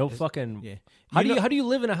water. Yeah, No it's- fucking. Yeah. How You know- do you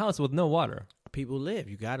live in a house with no water? People live.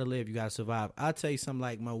 You gotta live. You gotta survive. I'll tell you something.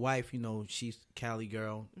 Like my wife, you know, she's Cali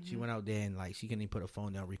girl. She went out there and like she couldn't even put her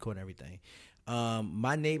phone down, record everything.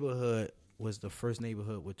 My neighborhood was the first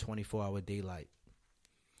neighborhood with 24-hour daylight.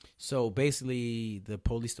 So basically, the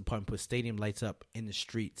police department put stadium lights up in the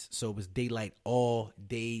streets, so it was daylight all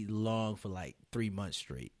day long for like 3 months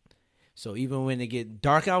straight. So even when it get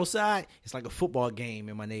dark outside, it's like a football game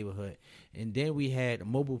in my neighborhood. And then we had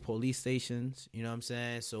mobile police stations, you know what I'm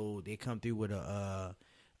saying? So they come through with a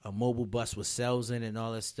mobile bus with cells in it and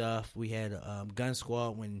all that stuff. We had a gun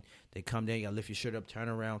squad. When they come there, you gotta lift your shirt up, turn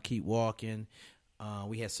around, keep walking.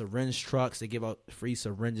 We had syringe trucks. They give out free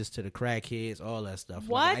syringes to the crackheads, all that stuff.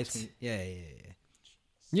 What? Like ice cream. Yeah.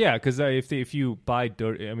 Yeah, because if you buy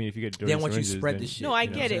dirty, I mean, if you get dirty, Then once you syringes, spread then- the shit. No, I you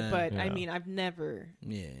know get what it, I'm but saying? I Yeah. mean, I've never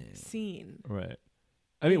Yeah. seen. Right.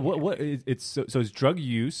 I mean, it's so it's drug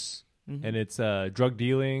use and it's drug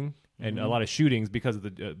dealing and a lot of shootings because of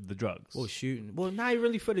the drugs. Well, shooting. Well, not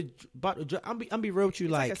really for the about the drug. I'm be real with you.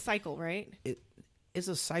 It's like, Like a cycle, right? it's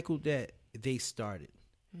a cycle that they started.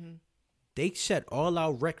 Mm-hmm. They shut all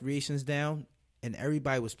our recreations down, and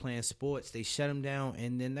everybody was playing sports. They shut them down,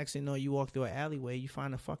 and then next thing you know, you walk through an alleyway, you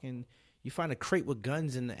find a crate with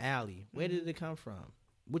guns in the alley. Where did it come from?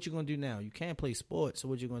 What you gonna do now? You can't play sports, so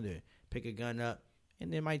what you gonna do? Pick a gun up,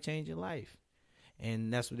 and it might change your life.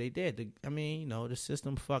 And that's what they did. The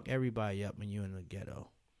system fuck everybody up when you're in the ghetto.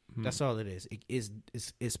 That's all it is.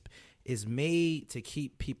 It's made to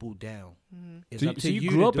keep people down. It's up So to you to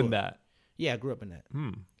grew up do in it. that. Yeah, I grew up in that.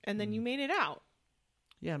 And then you made it out.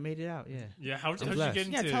 Yeah, I made it out. Yeah. Yeah, how'd you blessed. get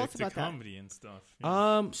Yeah, into tell us to about that. comedy and stuff?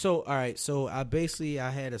 Yeah. So all right. So I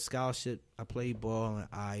had a scholarship. I played ball in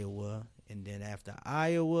Iowa, and then after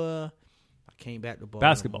Iowa, I came back to Baltimore.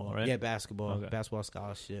 Basketball, right? Yeah, basketball. Okay. Basketball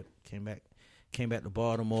scholarship. Came back to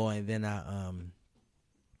Baltimore, and then I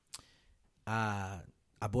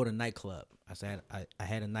bought a nightclub. I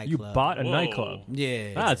had a You nightclub. bought a Whoa. nightclub.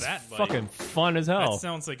 Yeah. That's that like? fucking fun as hell. That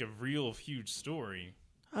sounds like a real huge story.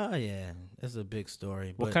 Oh yeah, that's a big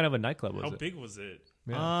story. What kind of a nightclub was How it? big was it?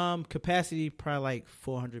 Yeah. Capacity probably like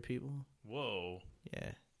 400 people. Whoa.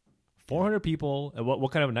 Yeah. 400 people. And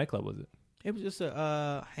what kind of a nightclub was it? It was just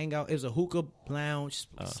a hangout. It was a hookah lounge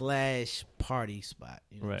 / party spot.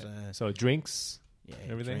 You know Right. what I'm saying? So drinks. Yeah,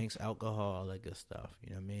 everything? drinks, alcohol, all that good stuff.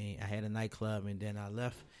 You know what I mean? I had a nightclub, and then I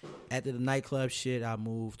left. After the nightclub shit, I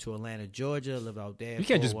moved to Atlanta, Georgia. Lived out there. You can't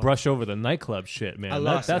for a just while. brush over the nightclub shit, man. I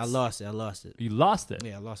lost it. I That's- lost it. You lost it.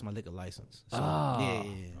 Yeah, I lost my liquor license. So, Ah.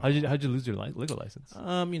 yeah. How'd you lose your liquor license?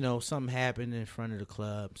 Something happened in front of the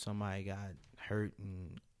club. Somebody got hurt,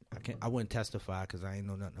 and I wouldn't testify because I ain't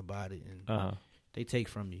know nothing about it. And Uh-huh. they take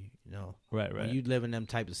from you. You know, Right. when you live in them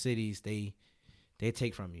type of cities, they They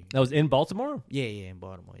take from you. That was in Baltimore. Yeah, in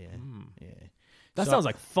Baltimore. Yeah, yeah. That So- sounds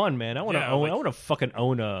like fun, man. I want to Yeah, own. like- I want to fucking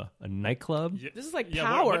own a nightclub. Yeah. This is like Yeah,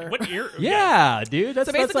 Power. What era? Yeah, dude. That's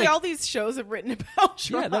So basically, that's like, all these shows have written about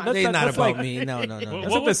Yeah, Tron. that's They're not that's about like- me. No. Well, That's what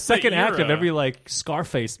like the was the second act of era? every like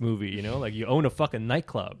Scarface movie, you know? Like you own a fucking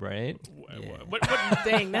nightclub, right? What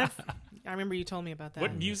Dang, that's. I remember you told me about that.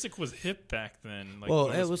 what music was hip back then? Like, Well,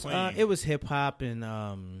 what it was hip hop and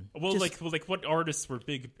well, just, like what artists were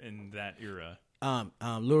big in that era?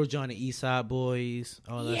 Little John and East Side Boys,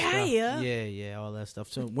 all that stuff. Yeah. All that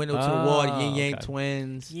stuff. So Window to the Wall, the Yin Yang okay.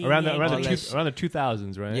 Twins. Yeah. Around all the that around the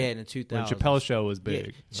 2000s, right? Yeah, in the When 2000s. Chappelle Show was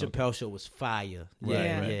big. Yeah, Chappelle Show was fire. Right,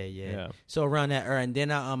 Yeah. right. Yeah. So around that era, and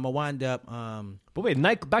then I wound up. But wait,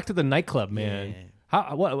 back to the nightclub, man. Yeah.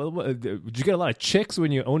 How? What? Did you get a lot of chicks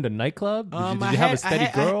when you owned a nightclub? Did you I have had- a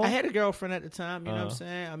steady girl? I had a girlfriend at the time. You know what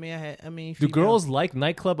I'm saying? I mean, Do female- girls like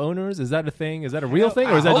nightclub owners? Is that a thing? Is that a real thing,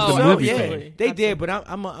 or is that I just hope a so, movie yeah. thing? They did, but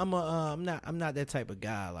I'm not that type of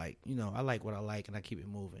guy. Like, you know, I like what I like, and I keep it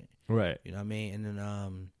moving. Right. You know what I mean? And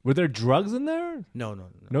then Were there drugs in there? no.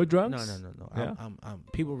 No drugs? No. Yeah. I'm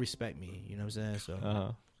people respect me. You know what I'm saying? So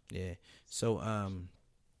Uh-huh. yeah. So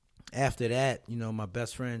after that, you know, my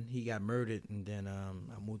best friend, he got murdered, and then I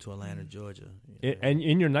moved to Atlanta, Georgia. You know? And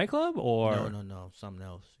in your nightclub, or No, something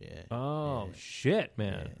else. Yeah. Oh Yeah. shit,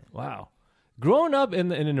 man! Yeah. Wow. Growing up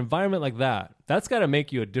in an environment like that, that's got to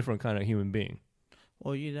make you a different kind of human being.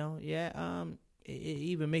 Well, you know, yeah. It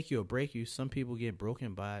even make you or break you. Some people get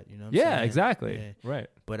broken by it. You know. What I'm Yeah, saying? exactly. Yeah. Right.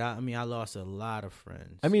 But I mean, I lost a lot of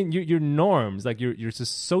friends. I mean, your norms, like your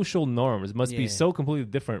just social norms, must be Yeah. so completely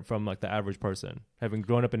different from like the average person. Having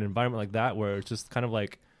grown up in an environment like that, where it's just kind of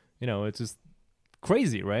like, you know, it's just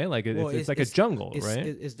crazy, right? Like Well, it's like a jungle, it's, right?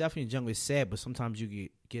 It's definitely a jungle. It's sad, but sometimes you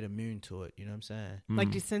get immune to it. You know what I'm saying? Like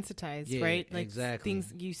desensitized, Yeah, right? Like exactly.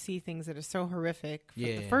 things you see things that are so horrific for the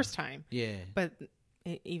Yeah. first time, Yeah. but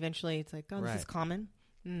eventually it's like, oh, this is Right. common.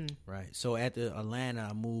 Right. So after Atlanta,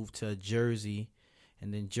 I moved to Jersey,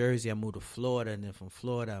 and then Jersey, I moved to Florida, and then from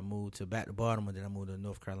Florida, I moved back to Baltimore. Then I moved to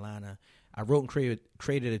North Carolina. I wrote and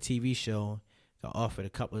created a TV show. Got offered a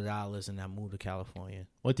couple of dollars, and I moved to California.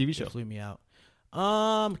 What TV They show flew me out.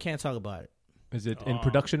 Can't talk about it. is it in Oh.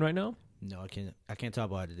 production right now? No, I can't talk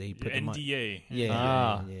about it. They put the money. NDA.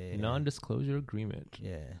 Yeah. Non-disclosure agreement.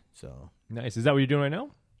 Yeah. So Nice. Is that what you're doing right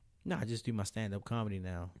now? no, I just do my stand up comedy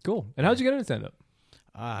now. Cool. And how'd you get into stand up?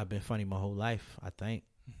 I've been funny my whole life, I think.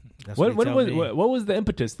 That's What, they what tell was me. what was the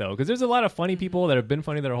impetus though? Because there's a lot of funny people that have been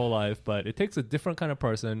funny their whole life, but it takes a different kind of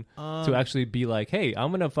person to actually be like, "Hey,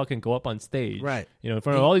 I'm gonna fucking go up on stage, Right. You know, in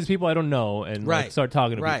front of all these people I don't know, and like, Right. start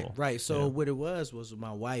talking to right, people." Right. So Yeah. what it was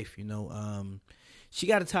my wife. You know, she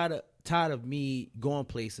got tired of me going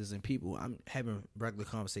places and people. I'm having regular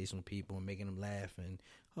conversation with people and making them laugh. And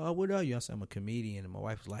what are you? I said I'm a comedian, and my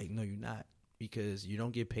wife was like, "No, you're not, because you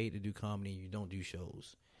don't get paid to do comedy. You don't do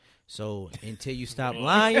shows. So until you stop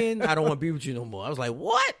lying, I don't want to be with you no more." I was like,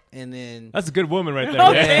 "What?" And then That's a good woman right there.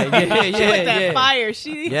 Okay. man. yeah, She lit that yeah. fire.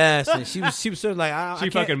 She Yes, and she was sort of like, I She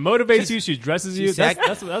can't- fucking motivates you. She dresses you. said-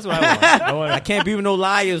 That's what I want. I can't be with no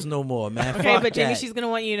liars no more, man. okay, Fuck but Jamie, that. she's gonna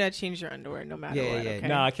want you to change your underwear no matter Yeah, what. yeah. Okay?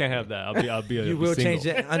 No, I can't have that. I'll be You will single. change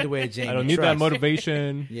that underwear, Jamie. I don't need that trust.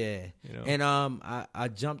 motivation. Yeah, You know. and I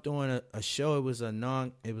jumped on a show. It was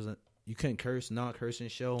you couldn't curse, non-cursing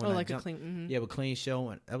show. And Oh, I like a jumped- clean. Mhm. Yeah, but clean show,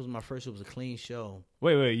 and that was my first. It was a clean show.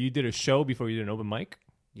 Wait, you did a show before you did an open mic?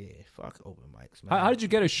 Yeah, fuck open mics, man. How did you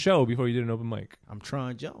get a show before you did an open mic? I'm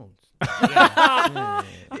Tron Jones.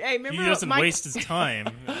 Hey, remember He doesn't Mike- waste his time.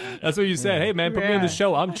 That's what you said. Hey man, put me on the Yeah.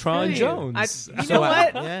 show. I'm Tron Really? Jones. You So know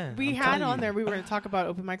what? yeah, We I'm had telling on you. there. We were going to talk about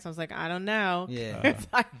open mics. I was like, I don't know. Yeah. It's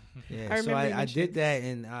like- Yeah, I so remember you I mentioning- did that,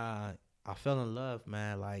 and I fell in love,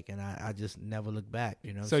 man. Like, and I just never looked back.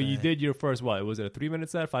 You know. What So I'm you saying? did your first what? Was it a 3-minute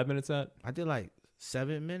set, 5-minute set? I did like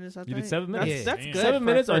 7 minutes. I You think did 7 minutes. Yeah. That's Damn. good. 7 for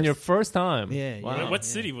minutes a on your first- first time. Yeah, Wow. yeah. What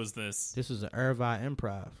city was this? This was an Irvine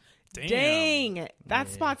Improv. Damn. Dang, that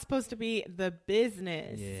Yeah. spot's supposed to be the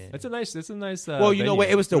business. Yeah. That's a nice. Well, you know what?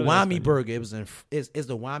 It was the Really nice Wami venue. Burger. It was it's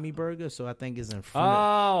the Wami Burger, so I think it's in front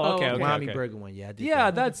Oh, okay, Oh, of the okay, Wami okay. Burger one. Yeah, I did Yeah,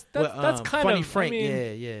 that. that's kind Funny of Frank. I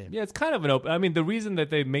mean, yeah. it's kind of an open. I mean, the reason that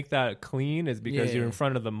they make that clean is because Yeah. you're in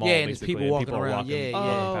front of the mall. Yeah, and there's basically, people and walking are around. Yeah,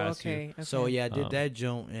 Oh, past you. okay. So yeah, I did Um, that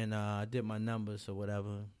joint, and I did my numbers or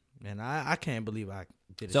whatever. And I can't believe I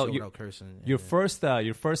did a So show you- without cursing. Your And,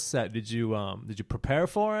 your first set. Did you prepare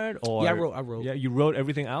for it or? Yeah, I wrote. Yeah, you wrote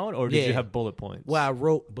everything out, or did you Yeah. have bullet points? Well, I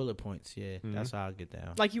wrote bullet points. Yeah, Mm-hmm. that's how I get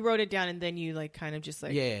down. Like you wrote it down and then you like kind of just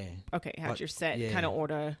like Yeah, okay, had Like, your set yeah. kind of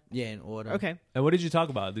order. yeah, in order. Okay. And what did you talk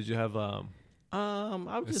about? Did you have I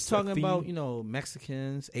was A just set talking theme? about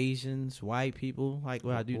Mexicans, Asians, white people, like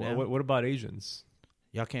what I do now. what about Asians?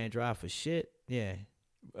 y'all can't drive for shit. Yeah.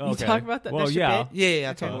 You talk about that? Well, That's your yeah. bit? Yeah,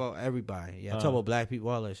 I talk Okay. about everybody. Yeah, I talk about black people,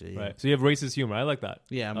 all that shit. Yeah, Right. So you have racist humor. I like that.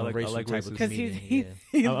 yeah I'm I a like- I racial like type racist. of Because comedian.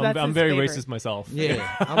 I'm that's very his racist myself.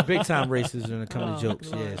 Yeah, I'm big time racist when it comes to Oh,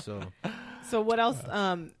 jokes. Lord. Yeah, so So what else?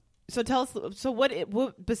 So tell us. So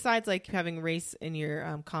what besides like having race in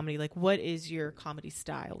your comedy? Like, what is your comedy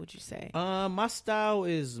style? Would you say? my style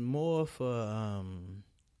is more for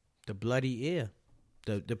the bloody ear.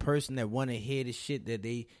 The person that want to hear the shit that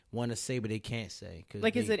they want to say but they can't say. 'Cause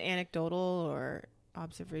Like, is they- it anecdotal or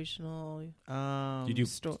observational?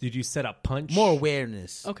 Did you set up punch? more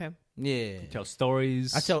awareness? Okay. Yeah, Tell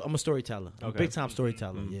stories. I'm a storyteller. I'm a Okay. big time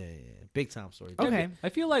storyteller. Yeah, big time storyteller. Okay. I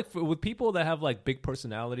feel like with people that have like big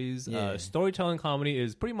personalities, Yeah. storytelling comedy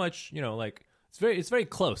is pretty much like it's very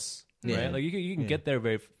close, Yeah. right? Like you can Yeah. get there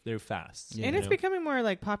very fast. Yeah. And you it's know? becoming more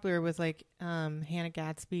like popular with like Hannah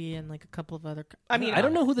Gatsby and like a couple of other. I mean, I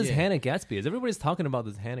don't know who this Yeah. Hannah Gatsby is. Everybody's talking about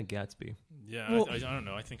this Hannah Gatsby. Yeah, Well- I don't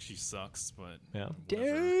know. I think she sucks, but Yeah.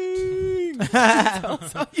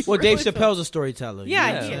 Well, Dave Chappelle's a storyteller. Yeah,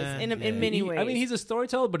 Yeah. he is in Yeah. many ways. I mean, he's a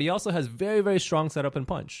storyteller, but he also has very strong setup and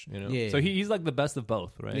punch. Yeah. So he's like the best of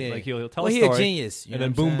both, right? Yeah. Like he'll tell Well, a he story, a genius. You and know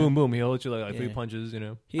then what I'm boom, saying? boom, he'll hit you like 3 Yeah. punches. He I a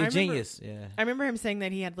remember- genius. Yeah. I remember him saying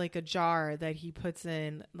that he had like a jar that he puts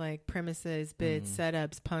in like premises, bits,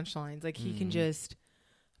 setups, punchlines. Like he can just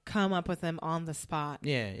come up with them on the spot.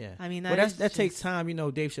 Yeah, yeah. I mean, Well, that that is takes just- time. You know,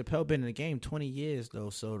 Dave Chappelle been in the game 20 years though,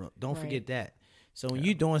 so don't Right. forget that. So when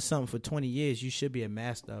you're doing something for 20 years, you should be a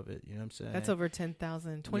master of it. You know what I'm saying? That's over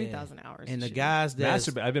 10,000, 20,000 hours. And the Shoot. guys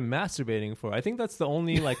that I've been masturbating for. I think that's the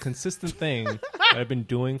only like consistent thing that I've been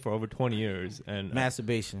doing for over 20 years. And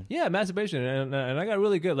masturbation. yeah, masturbation, and I got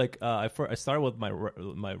really good. Like I started with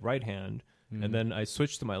my right hand, and then I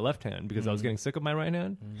switched to my left hand because I was getting sick of my right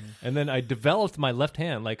hand, and then I developed my left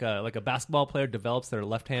hand like a basketball player develops their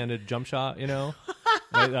left-handed jump shot.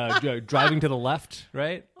 Like, driving to the left,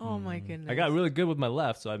 right? Oh my goodness! I got really good with my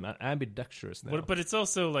left, so I'm ambidextrous now. but it's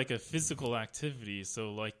also like a physical activity.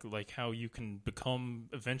 So like how you can become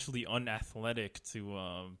eventually unathletic to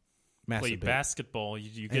play Masturbate. basketball.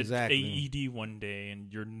 You get Exactly. AED one day,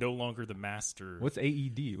 and you're no longer the master. What's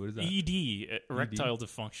AED? What is that? ED? Erectile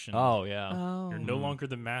dysfunction. Oh yeah. Oh, You're no longer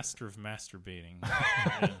the master of masturbating.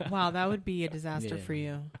 wow, that would be a disaster Yeah. for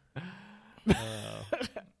you.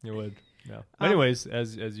 You would. Yeah. Anyways,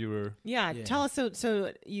 as you were. Yeah, Yeah. tell us.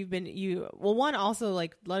 So well, one, also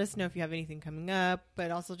like let us know if you have anything coming up,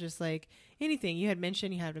 but also just like anything you had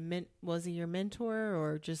mentioned. You had was he your mentor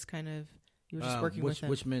or just kind of you were just working with him?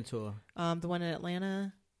 Which mentor? The one in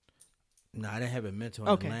Atlanta. No, I didn't have a mentor in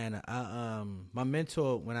Okay. Atlanta. My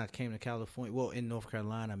mentor when I came to California, well, in North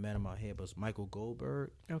Carolina, I met him out here, but it was Michael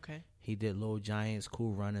Goldberg. Okay. He did Little Giants,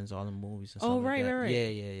 Cool Runnings, all the movies. And Oh, stuff like right, that. right,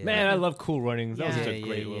 right. Yeah. Man, I love Cool Runnings. That was Yeah. such a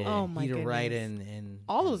great little. Oh, my He the goodness. writer and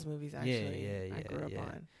All those movies actually. Yeah, I grew up yeah.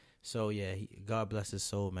 on. So yeah, God bless his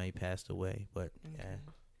soul, man. He passed away, but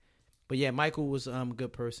yeah, Michael was a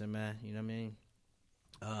good person, man. You know what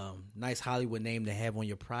I mean? Nice Hollywood name to have on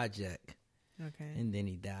your project, Okay. and then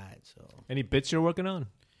he died. So Any bits you're working on,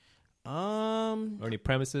 or any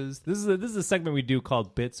premises? This is a segment we do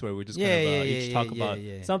called bits, where we just kind of each talk about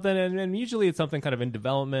something, and usually it's something kind of in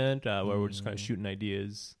development, where we're just kind of shooting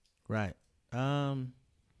ideas. right.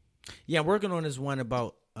 Yeah, I'm working on this one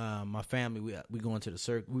about my family. We going to the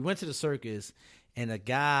circus. We went to the circus, and a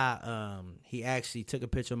guy he actually took a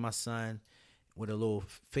picture of my son with a little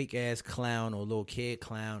fake ass clown or a little kid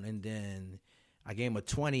clown, and then I gave him a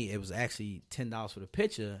 $20. It was actually $10 for the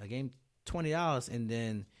picture. I gave him $20, and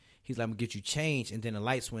then he's like, "I'm gonna get you change," and then the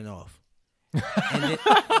lights went off. And then,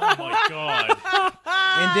 Oh my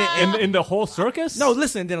god! In the whole circus? no,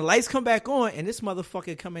 listen. Then the lights come back on, and this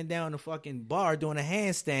motherfucker coming down the fucking bar doing a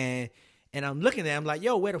handstand. And I'm looking at him like,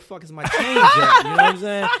 yo, where the fuck is my change at? You know what I'm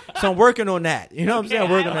saying? So I'm working on that. You know what I'm saying? I'm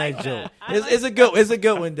working on that joke. It's a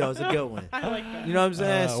good one though. It's a good one. I like that. You know what I'm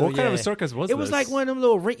saying? So, what kind of a yeah. circus was It this? was like one of them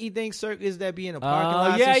little rinky-dink circus that be in the parking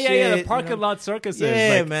lot. yeah, and yeah, shit, the parking you know? lot circuses.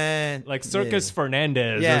 Yeah, like, man. Like Circus Yeah.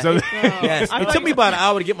 Fernandez Yeah. or something. Yes. I It like- took me about an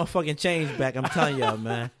hour to get my fucking change back. I'm telling y'all,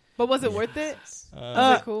 man. But was it worth it?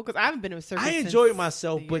 Was it cool? Because I haven't been to a circus. I since enjoyed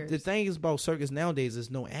myself, the but the years. thing is about circus nowadays,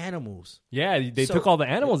 there's no animals. Yeah, they So- took all the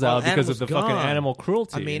animals all out because of the animals fucking gone. animal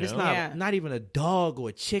cruelty. I mean, you it's know? not Yeah. not even a dog or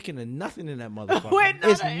a chicken or nothing in that motherfucker. Wait, no,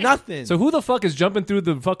 it's no. nothing. So who the fuck is jumping through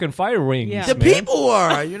the fucking fire rings? Yeah. the man? people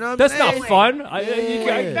are, you know what I'm That's saying? not fun. I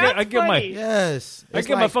That's get my funny. Yes. I It's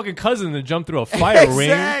get my like- fucking cousin to jump through a fire ring.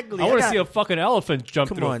 Exactly. I want I to got- see a fucking elephant jump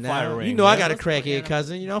Come through on a fire now. ring. You know I man. got a crackhead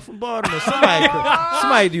cousin, you know, from Baltimore.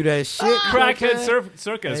 Somebody do that shit. crackhead circus.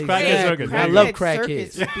 Exactly. Crackhead circus. I There you love go.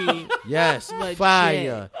 crackheads. Circus would be Yes. legit.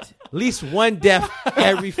 Fire. at least one death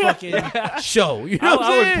every fucking show. You know what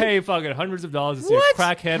I I'm would saying? pay fucking hundreds of dollars to see What? a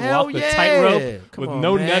crackhead Hell walk the yeah. tightrope Come with on,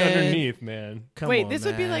 no net man. underneath, man. Come Wait, on, this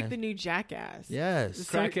would be man. like the new Jackass. Yes.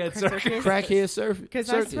 Crackhead circus. Crackhead surf. Because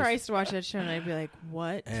I swear I used to watch that show and I'd be like,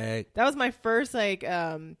 what? That That was my first like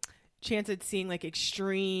chance at seeing like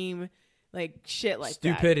extreme like shit like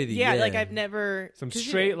Stupidity, that. Yeah, yeah. like I've never Some 'cause you-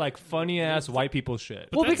 straight, like, funny ass white people shit.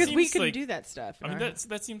 But well, that because we seems couldn't like- do that stuff. I mean,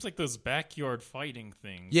 that seems like those backyard fighting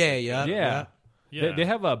things. Yeah. Yeah. Yeah. They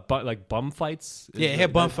have like bum fights. Yeah, it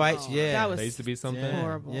had bum That- fights. Oh, Yeah. that was That used to be something. Yeah.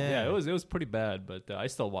 horrible. Yeah, it was pretty bad, but I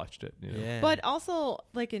still watched it. You know? Yeah. But also,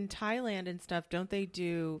 like in Thailand and stuff, don't they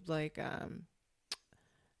do like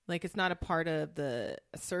it's not a part of the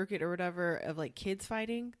circuit or whatever of like kids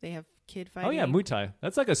fighting? They have kid fighting. Oh yeah, Muay Thai.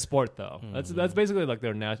 That's like a sport though. That's basically like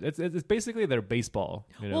their it's basically their baseball.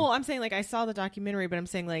 You know? Well, I'm saying like I saw the documentary, but I'm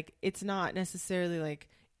saying like it's not necessarily like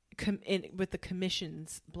with the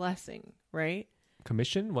commission's blessing, right?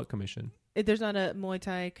 Commission? What commission? There's not a Muay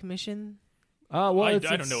Thai commission. Well, I it's,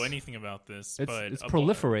 don't know anything about this, but It's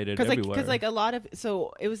proliferated everywhere. Because like a lot of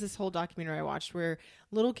it was this whole documentary I watched where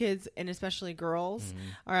little kids and especially girls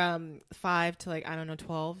are 5 to like I don't know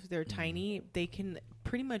 12. They're tiny. They can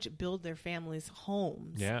pretty much build their families'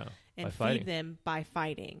 homes. yeah, And by feed fighting. them by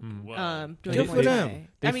fighting. Wow. Doing Good for Muay them. Thai.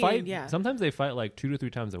 They I mean, fight. yeah. Sometimes they fight like 2 to 3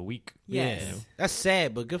 times a week. Yes. Yeah. That's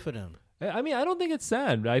sad, but good for them. I mean, I don't think it's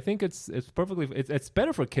sad. I think it's perfectly. It's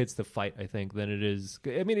better for kids to fight. I think than it is.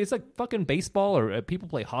 I mean, it's like fucking baseball or people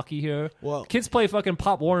play hockey here. Well- kids play fucking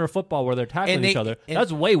Pop Warner football where they're tackling And they- each other. and-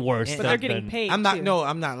 That's way worse. and- But they're than- getting than- paid. I'm not. too. No,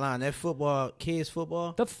 I'm not lying. That football, kids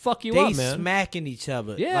football, The fuck you they up, man. smacking each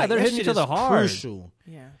other. Yeah, they're that hitting shit each other is hard. Crucial.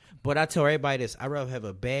 Yeah. But I tell everybody this: I'd rather have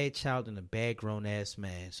a bad child than a bad grown ass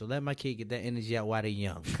man. So let my kid get that energy out while they're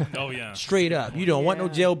young. Oh yeah. Straight up, you don't want no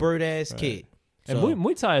Yeah. jailbird ass kid. And So-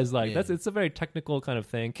 Muay Thai is like yeah. it's a very technical kind of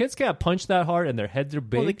thing. Kids can't punch that hard, and their heads are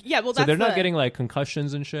big. Well, like, yeah, well, so they're that's not the- getting like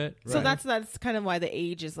concussions and shit. So that's kind of why the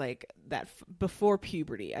age is like that before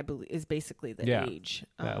puberty. I believe is basically the Yeah. age.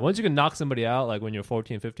 Yeah. Once you can knock somebody out, like when you're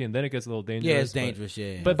 14, 15, then it gets a little dangerous. Yeah, it's but- dangerous.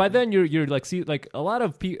 Yeah, But by then you're like like a lot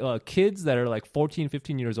of kids that are like 14,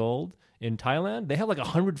 15 years old in Thailand, they have like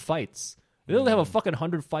 100 fights. They don't have a fucking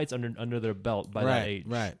 100 fights under their belt by that age.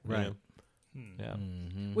 right. you know? Yeah.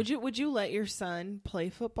 Would you let your son play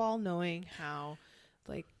football knowing how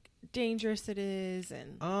like dangerous it is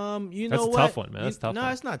and You That's know a what? tough one, man. That's a tough No,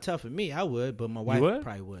 one. it's not tough for me. I would, but my wife would?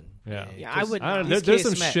 probably wouldn't. Yeah. Yeah, I 'cause would I don't not. know, These there's kids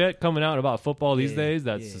some smack. shit coming out about football these Yeah, days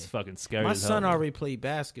that's yeah. just fucking scary. My as son hell. already played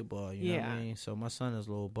basketball. You know what Yeah. I mean? So my son is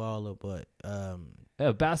a little baller, but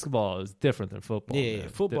Yeah, basketball is different than football. yeah, man.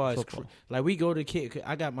 football is Football. like we go to kid.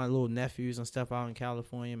 I got my little nephews and stuff out in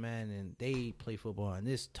California, man, and they play football, and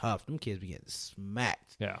it's tough. Them kids be getting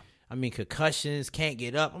smacked. Yeah. I mean, concussions, can't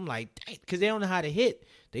get up. I'm like, because they don't know how to hit.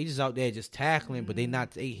 They just out there just tackling, but they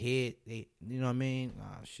hit. They, you know what I mean? Oh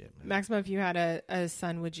shit, man. Maxima, if you had a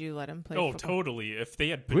son, would you let him play? Oh, football? totally. If they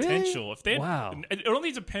had Really? potential, if they had, Wow. it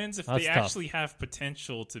only depends if That's they tough. actually have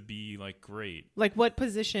potential to be like great. Like what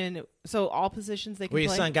position? So all positions they can Well, your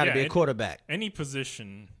play. son got to Yeah, be a it- quarterback. Any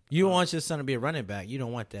position. You want your son to be a running back. You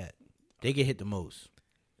don't want that. They get hit the most.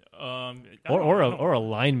 I Or don't- a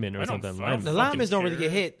lineman or I don't- something. I don't The fucking linemen don't really care.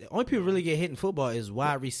 get hit. The only people really get hit in football is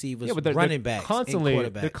wide receivers, Yeah, but they're running backs, constantly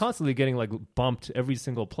and quarterbacks. they're constantly getting like bumped every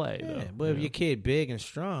single play. Yeah, though, but you if know? your kid big and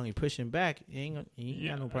strong, you pushing back, you ain't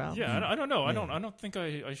got no problem. Yeah, I don't know. I don't think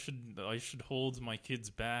I should hold my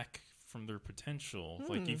kids back from their potential.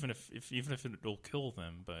 Like even if it'll kill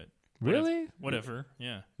them, but Really? whatever.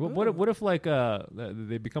 Yeah. What if like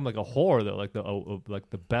they become like a whore though, like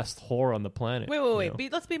the best whore on the planet? Wait. you know?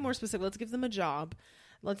 Let's be more specific. Let's give them a job.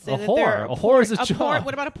 Let's say A that whore. they're A whore is a porn- job.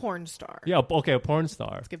 What about a porn star? Yeah, okay, a porn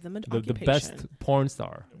star. Let's give them an the occupation. best porn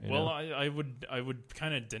star. you Well, know? I would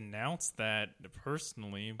kind of denounce that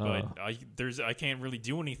personally, but I can't really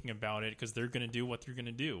do anything about it because they're gonna do what they're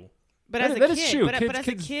gonna do. But That- as a that kid, is true. but as a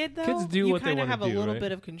Kids- kid, though, kids do you what they kind of wanna have a do, little right?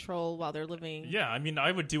 bit of control while they're living. Yeah, I mean,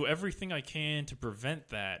 I would do everything I can to prevent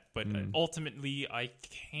that, but ultimately I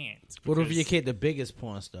can't. What if because your kid the biggest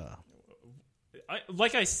porn star?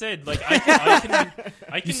 like I said, like I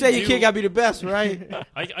can You say your do- kid got to be the best, right?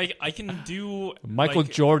 I can do Michael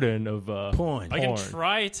like, Jordan of Porn. I can porn.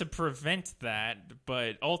 try to prevent that,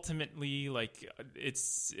 but ultimately, like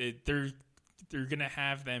they're gonna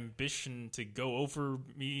have the ambition to go over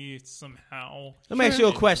me somehow. Let me ask you a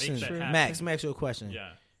and question, make that happen. Max. Let me ask you a question.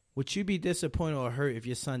 Yeah. Would you be disappointed or hurt if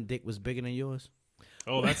your son dick was bigger than yours?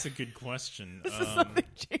 Oh, that's a good question. This is something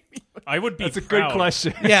Jamie would- I would be. That's a proud. good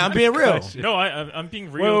question. Yeah, I'm being real. No, I'm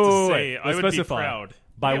being Wait, real wait, to wait, say wait. I Let's would specify. be proud.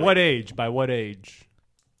 By what age? By what age?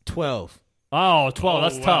 12. Oh, 12.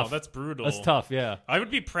 That's wow, tough. That's brutal. That's tough. Yeah. I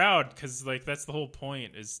would be proud because like that's the whole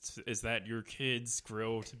point is that your kids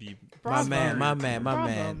grow to be Bravo. My man.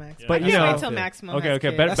 Max. Yeah. But I you can't know- wait till Maximum. Okay, has okay,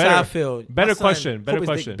 kids. better- That's how I feel. better My son question, better hope is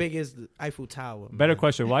question. Big as the Eiffel Tower. Better man.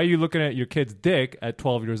 question. Why are you looking at your kid's dick at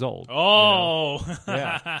 12 years old? Oh,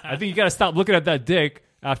 Yeah. I think you got to stop looking at that dick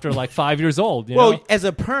after like 5 years old. You Well, know? as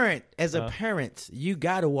a parent, you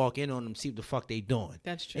gotta walk in on them, see what the fuck they doing.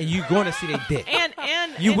 That's true. And you going to see their dick. And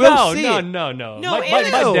You and- will No, see no, it. no. No, my,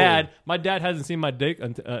 and- my dad hasn't seen my dick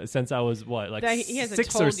since I was what, like That he hasn't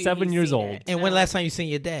 6 told or you 7 he's years seen old. it. And when last time you seen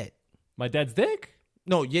your dad? My dad's dick?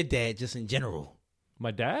 No, your dad, just in general.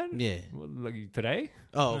 My dad? Yeah. Well, like today?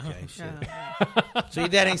 Oh, okay. Shit. Uh, So your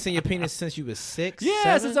dad ain't seen your penis since you was 6? Yeah,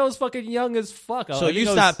 7? since I was fucking young as fuck. So you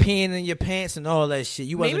stopped peeing in your pants and all that shit.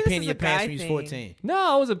 You Maybe wasn't this peeing in is your a pants guy when you was thing. 14. No,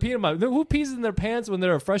 I wasn't peeing in my. Who pees in their pants when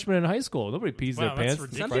they're a freshman in high school? Nobody pees in Wow, their that's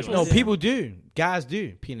pants. ridiculous. No, do. people do. Guys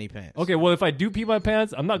do pee in their pants. Okay, well, if I do pee my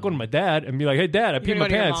pants, I'm not going to my dad and be like, "Hey, Dad, I peed gonna my go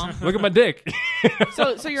to your pants. mom? Look at my dick."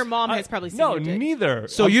 so your mom has probably seen No, your dick. neither.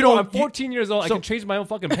 So I'm, you don't- I'm 14 years old. I so- can change my own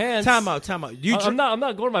fucking pants. Time out. You I'm not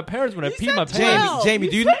going to my parents when I pee my said pants. 12. Jamie,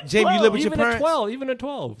 You do you said Jamie, you live with your Even at parents? 12. Even at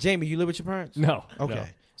 12. Jamie, you live with your parents? No. Okay. no.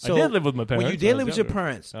 So I did live with my parents. when you when I did live was with your younger.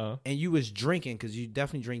 parents and you was drinking, because you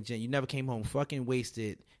definitely drink gin, you never came home fucking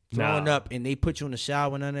wasted, throwing Nah. up, and they put you in the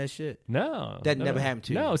shower and none of that shit. No, That no. never happened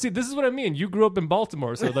to you. No, see, this is what I mean. You grew up in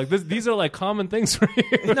Baltimore, so like these are like common things for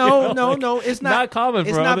you. No, you know? Like, it's not common.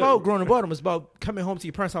 It's for not other- about growing up bottom. It's about coming home to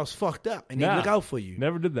your parents' house fucked up, and they Nah. look out for you.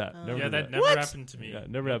 Never did that. Never yeah, did that never What? happened to me. Yeah,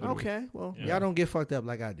 never happened. to me. Okay, well, Yeah. y'all don't get fucked up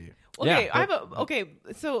like I do. Okay, Yeah, I have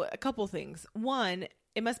a so a couple things. One,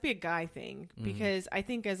 it must be a guy thing because I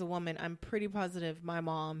think as a woman, I'm pretty positive my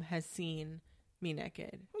mom has seen me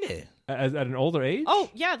naked. Yeah, At an older age. Oh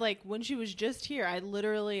yeah, like when she was just here, I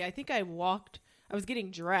think I was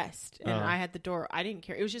getting dressed and I had the door. I didn't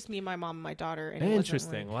care. It was just me and my mom and my daughter. And it wasn't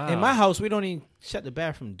interesting. like- Wow. in my house, we don't even shut the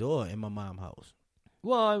bathroom door in my mom's house.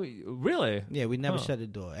 well, I mean, really, Yeah, we never Huh. shut the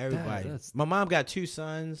door. Everybody. that's- My mom got 2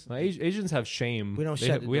 sons. my Asians have shame. We don't They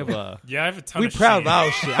shut have- the We have door. a. Yeah, I have a ton We of proud shame. of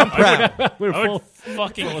our shit. I'm proud. We're I full, would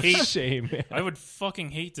fucking full of hate. shame. I would fucking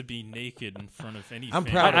hate to be naked in front of any. I'm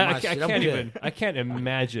family. proud of I my shit. I'm can't good. even. I can't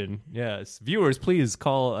imagine. Yes, viewers, please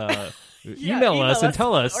call. Yeah, email us and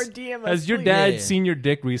tell us. or DM us, Has your please. dad Yeah. seen your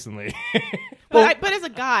dick recently? But as a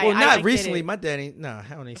guy, Well, I not get recently. it. My dad ain't. No,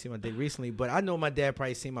 I don't ain't seen my dick recently. But I know my dad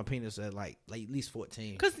probably seen my penis at like at least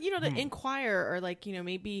 14. Because the inquire or like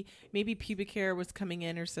maybe pubic hair was coming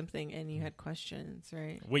in or something, and you had questions,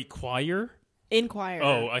 right? Wait, choir? Inquire.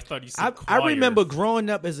 Oh, I thought you said. I choir. remember growing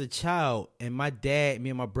up as a child, and my dad, me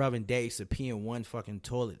and my brother and dad used to pee in one fucking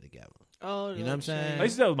toilet together. oh, You know what I'm saying? I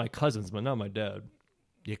used to do that with my cousins, but not my dad.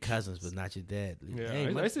 Your cousins, but not your dad. Yeah,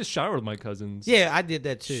 Hey, I used to shower with my cousins. yeah, I did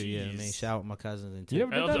that too. Yeah, I Jeez. mean, shout out my cousins and You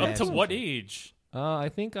never did Up, that? up to Yeah. what age? I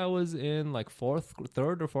think I was in like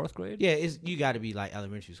third or fourth grade. yeah, you got to be like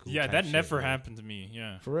elementary school. Yeah, type that shit, never bro. happened to me.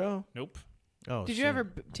 Yeah. For real? Nope. Oh, Did you ever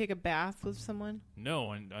take a bath with someone?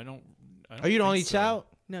 No, and I don't. Are you the think only so. child?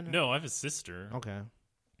 No. No, I have a sister. Okay.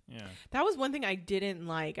 Yeah. That was one thing I didn't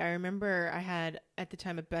like. I remember I had at the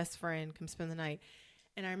time a best friend come spend the night,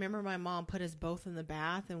 and I remember my mom put us both in the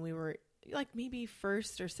bath, and we were like maybe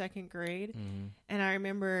first or second grade, and I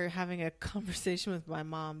remember having a conversation with my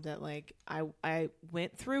mom that like I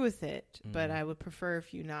went through with it, but I would prefer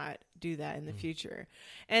if you not do that in the future,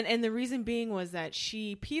 and the reason being was that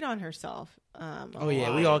she peed on herself. Oh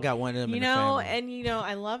yeah, we all got one of them. You in know, the family. and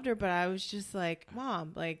I loved her, but I was just like,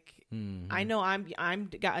 Mom, like, I know I'm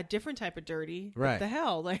got a different type of dirty. Right. What the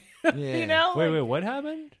hell? Like, Yeah. you know? Wait, like, what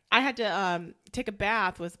happened? I had to take a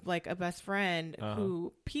bath with like a best friend Uh-huh.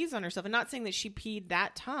 who pees on herself. And not saying that she peed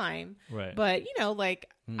that time, Right. but like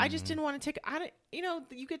I just didn't want to take. I don't.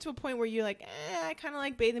 You get to a point where you're like, I kind of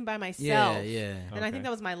like bathing by myself. Yeah. And I Okay. think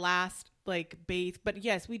that was my last like bathe. But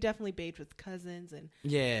yes, we definitely bathed with cousins, and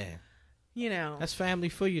Yeah. That's family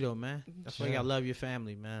for you though, man. That's why you gotta love your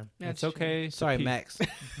family, man. It's That's true. okay. to Sorry, pee- Max.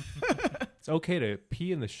 It's okay to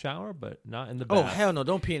pee in the shower, but not in the Oh bath. hell no!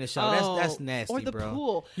 Don't pee in the shower. That's Oh, nasty, or the bro.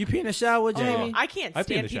 pool. You pee in the shower, Oh, Jamie? I can't I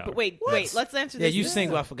pee in stand the people. shower. Wait. Let's answer Yeah, this. you This is-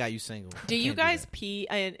 single. I forgot you single. Do you Can't guys that. pee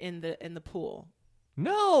in the pool?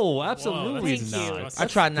 No, absolutely that's Thank you. not. I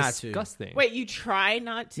try not to. Disgusting. Wait, you try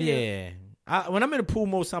not to? Yeah. When I'm in the pool,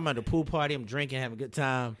 most time I'm at the pool party. I'm drinking, having a good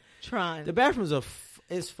time. Tron. The bathrooms are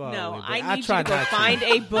it's far No, away, but I need try you to go not find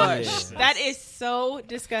a bush. Yeah. That is so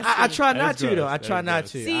disgusting. I try That not is to though. gross. I That try is not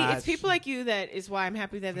gross. to. See, I- it's people like you that is why I'm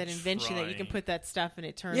happy they have that invention that you can trying. put that stuff and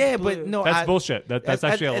it turns Yeah, blue. but no, That's bullshit. That's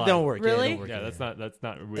actually a It lie. don't work. Really? Yeah, it don't work, Yeah, that's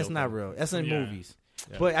not real. That's not real. That's in Yeah. movies.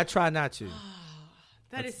 But I try not to.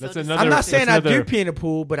 That is that's so another- I'm not that's saying I do another- pee in the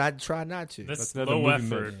pool, but I try not to. That's another low movie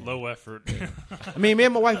effort. myth. Low effort. I mean, me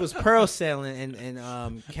and my wife was pearl sailing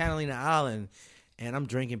in Catalina Island, and I'm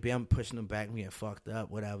drinking beer. I'm pushing them back. We get fucked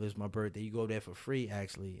up. Whatever. It's my birthday. You go there for free,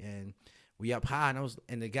 actually. And we up high,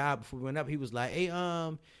 and the guy before we went up, he was like, "Hey,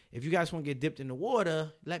 if you guys want to get dipped in the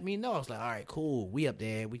water, let me know." I was like, "All right, cool." We up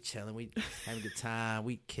there, we chilling, we having a good time,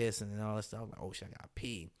 we kissing and all that stuff. I was like, "Oh shit, I got to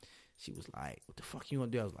pee." She was like, "What the fuck you gonna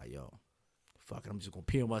do?" I was like, "Yo, fuck it, I'm just gonna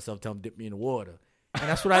pee on myself, tell him dip me in the water." And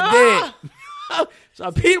that's what I did. So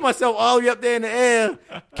I peed myself all the way up there in the air.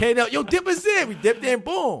 Came out, yo, dip us in. We dipped in,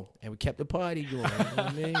 boom. And we kept the party going. You know what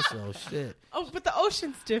I mean? So shit. Oh, but the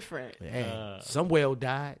ocean's different. Hey, some whale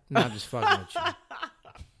died. No, I'm just fucking with you.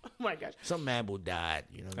 Oh my gosh. Some mammal died.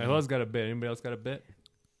 You know what I Who mean? else got a bit? Anybody else got a bit?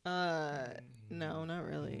 No, not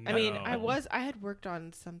really. I mean, No. I had worked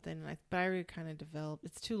on something, but I already kind of developed.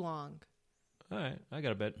 It's too long. All right, I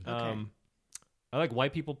got a bit. Okay. I like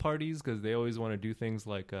white people parties because they always want to do things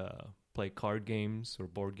like play card games or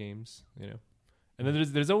board games, you know. And then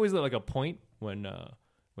there's always like a point when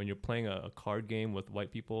you're playing a card game with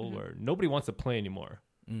white people where nobody wants to play anymore,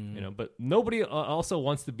 you know. But nobody also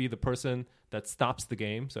wants to be the person that stops the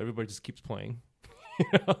game, so everybody just keeps playing. You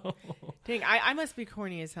know? Dang, I must be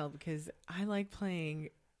corny as hell because I like playing.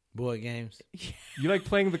 Board games. You like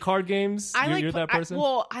playing the card games? You're that person.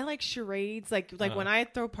 I like charades. Like when I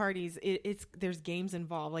throw parties, it's there's games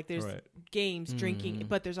involved. Like there's Right. games, drinking,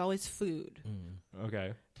 but there's always food.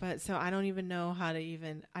 Okay. But so I don't even know how to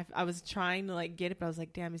even. I was trying to like get it, but I was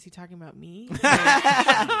like, "Damn, is he talking about me?"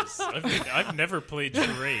 I've never played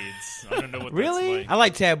charades. I don't know what Really? that's I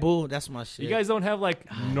like Taboo. That's my shit. You guys don't have like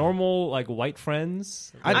normal like white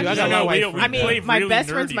friends? I do. I'm I got just- my No, wife. we friends. I mean, play my really best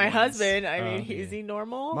friend's nerdy my ones. husband. I mean, yeah. is he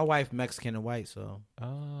normal? My wife Mexican and white, so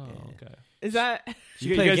Oh, okay. Is that? she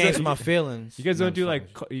You play guys games don't- with my feelings. You guys No, don't do I'm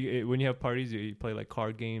like fucking- when you have parties, you play like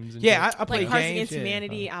card games. And Yeah, shit? I play like Cards games. Against yeah.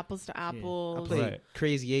 Humanity, Apples to I Apples. play Right.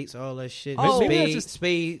 Crazy Eights, all that shit. Oh. Maybe that's Spades, just-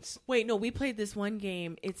 spades. Wait, no, we played this one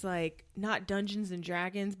game. It's like not Dungeons and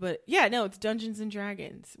Dragons, but yeah, no, it's Dungeons and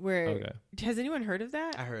Dragons. Where Okay. has anyone heard of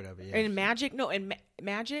that? I heard of it. Yeah. And Magic, no, and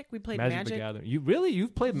Magic. We played Magic, Magic. the Gathering.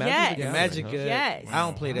 You've played Magic Yes. the Gathering? Magic. huh? Yes. I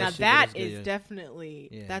don't play that. Now shit, that but it's is good. definitely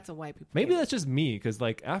Yeah. that's a white people. Maybe game. that's just me because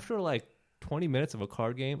like after like 20 minutes of a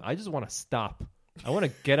card game, I just want to stop. I want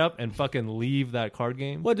to get up and fucking leave that card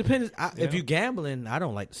game. Well, it depends. If Yeah. you gambling, I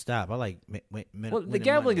don't like to stop. I like Well, the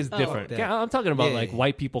gambling is different. Oh. I'm talking about Yeah, like yeah.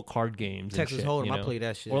 white people card games. Texas and shit, Hold'em. you I know? play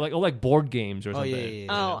that shit. Or like board games or Oh something. yeah, yeah, yeah.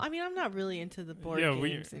 Oh, I mean, I'm not really into the board Yeah,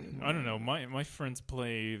 games anymore. I don't know. My friends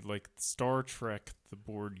play like Star Trek, the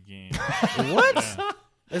board game. What? Yeah.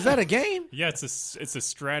 Is that a game? Yeah, it's a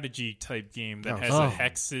strategy type game that Oh. has Oh.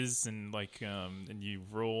 hexes and like and you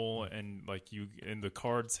roll and like the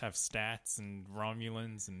cards have stats and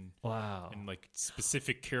Romulans and Wow. like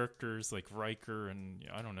specific characters like Riker and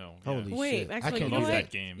I don't know. Yeah. Holy Wait, shit. I actually, can't you know love what?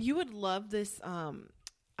 that game. You would love this.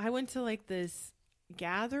 I went to like this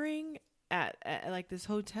gathering at like this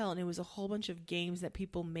hotel, and it was a whole bunch of games that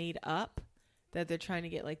people made up that they're trying to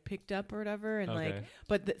get like picked up or whatever. And like, Okay.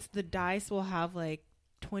 but the dice will have like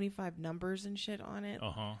 25 numbers and shit on it.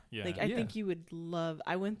 Yeah. Like I Yeah. think you would love.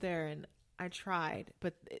 I went there and I tried,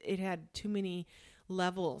 but it had too many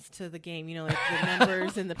levels to the game. You know, like the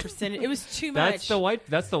numbers and the percentage. It was too much.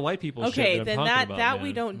 That's the white people shit. Okay, that I'm then talking that about, we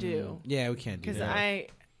man. don't do Yeah, we can't do because that.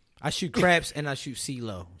 I shoot craps and I shoot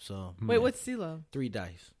CeeLo. So wait. What's CeeLo? 3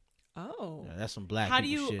 dice. Oh. Yeah, that's some black. How do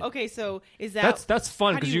people you? shit. Okay, so is that That's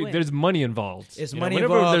fun how do because you win? there's money involved. It's You know, money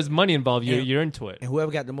whenever involved. there's money involved, And- you're into it. And whoever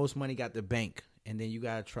got the most money got the bank. And then you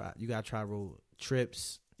gotta try. You gotta try roll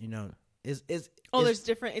trips. You know, it's there's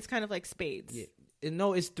different. It's kind of like spades. yeah,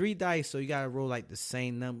 no, it's 3 dice. So you gotta roll like the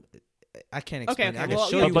same number. I can't Okay, explain. it. I okay, can well,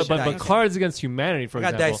 show yeah, you. But what dice. Cards Against Humanity, for I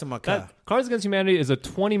got example, dice in my car. Cards Against Humanity is a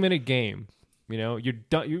 20-minute game. You know, you're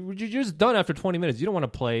done. You're just done after 20 minutes. You don't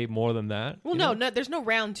want to play more than that. Well, you no, know? there's no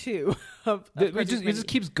round 2 of It Cards just Against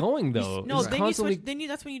keeps going though. No, It's then constantly- you switch. Then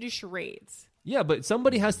that's when you do charades. Yeah, but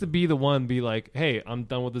somebody has to be the one be like, hey, I'm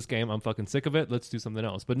done with this game. I'm fucking sick of it. Let's do something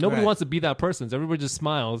else. But nobody Right. wants to be that person. So everybody just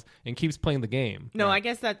smiles and keeps playing the game. No, I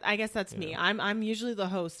guess that's me. I'm usually the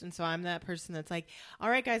host, and so I'm that person that's like, all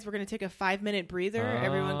right, guys, we're gonna take a 5-minute breather.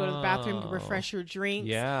 Everyone go to the bathroom, Oh. refresh your drinks.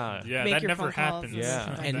 Yeah. Yeah, Make that your never phone calls. happens.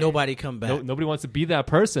 Yeah. and nobody come back. No, nobody wants to be that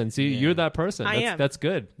person. See, Yeah. you're that person. I That's, am. That's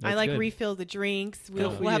good. I That's like good. refill the drinks. Good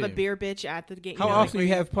We'll for have a you. beer bitch at the game. How often you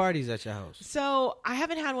have parties at your house? So I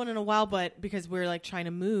haven't had one in a while, but because we're like trying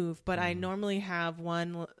to move, but I normally have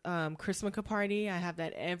one Christmas party. I have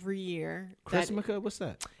that every year. Christmas? What's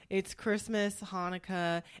that? It's Christmas,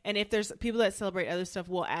 Hanukkah, and if there's people that celebrate other stuff,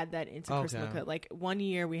 we'll add that into Okay. Christmas. Like one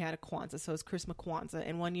year we had a Kwanzaa, so it's Christmas Kwanzaa,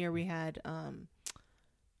 and one year we had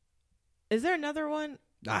Is there another one?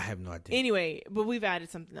 I have no idea. Anyway, but we've added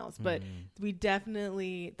something else. But we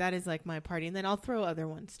definitely, that is like my party. And then I'll throw other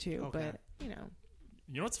ones too. Okay. But, you know.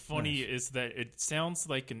 You know what's funny is that it sounds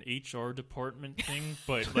like an HR department thing,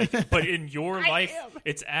 but but in your life,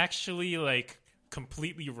 it's actually like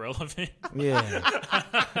completely relevant.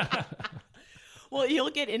 Yeah. Well, you'll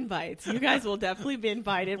get invites. You guys will definitely be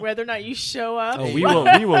invited, whether or not you show up. Oh, we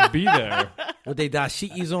will be there. With they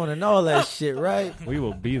dashikis on and all that shit, right? We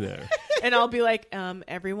will be there. And I'll be like,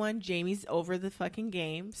 everyone, Jamie's over the fucking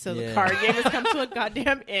game. So the Yeah. card game has come to a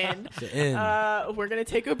goddamn end. The end. We're going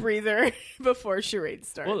to take a breather before charade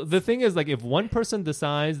starts. Well, the thing is, like, if one person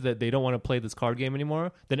decides that they don't want to play this card game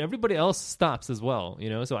anymore, then everybody else stops as well. You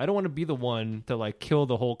know, so I don't want to be the one to like kill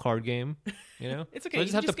the whole card game. You know, It's okay. So I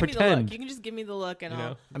You just can have to give me the pretend. look. You can just give me the look and You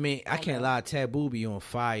know? I mean, I can't lie. Taboo be on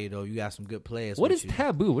fire though. You got some good players. What with is you.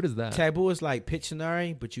 taboo? What is that? Taboo is like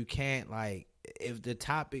Pictionary, but you can't like if the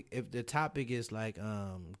topic is like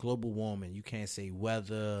global warming, you can't say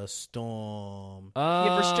weather, storm.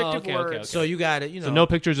 have restrictive okay, words. Okay. So you got to, you know, So no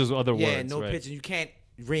pictures, just other yeah, words. no right? pictures. You can't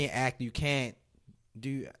reenact. You can't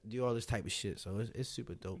do all this type of shit. So it's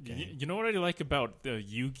super dope game. You know what I like about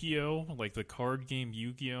Yu-Gi-Oh, like the card game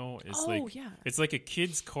Yu-Gi-Oh, is Oh, like yeah. it's like a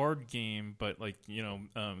kid's card game, but like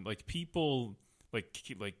like people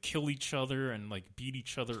like kill each other and like beat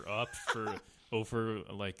each other up for over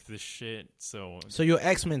like this shit. So So you're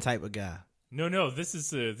X-Men type of guy. no, this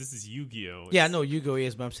is Yu-Gi-Oh. Yeah, I know Yu-Gi-Oh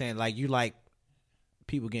is, but I'm saying like you like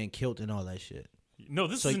people getting killed and all that shit. No,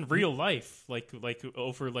 this So is in real life, like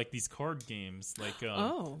over like these card games, like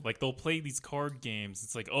they'll play these card games.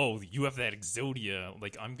 It's like, oh, you have that Exodia,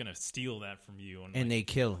 like I'm gonna steal that from you, And like, they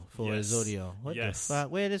kill him for Yes. a Zodio. What Yes. the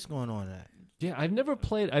fuck? Where this going on at? Yeah, I've never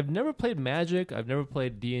played Magic. I've never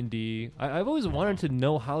played D&D. I've always wanted to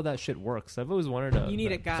know how that shit works. I've always wanted to You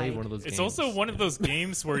need a play guide. one of those it's games. also one of those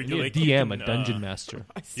games where you you need like a you DM, can, a dungeon master.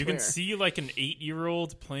 I You can swear. see like an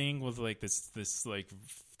 8-year-old playing with like this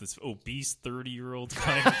obese 30-year-old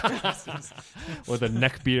playing With a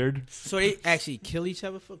neck beard. So they actually kill each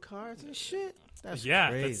other for cards and shit? That's yeah,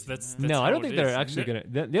 crazy. that's No, I how don't it think they're is. actually No-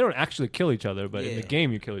 gonna. They don't actually kill each other, but in the Yeah.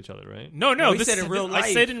 game you kill each other, right? No, No, he this said is in real I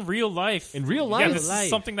life. said in real life. In real Yeah, life? this Life. is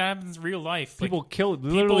something that happens in real life. Like, People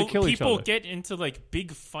literally kill each people other. get into like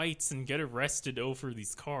big fights and get arrested over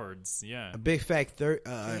these cards. Yeah, a big fat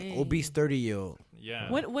obese 30-year-old. yeah.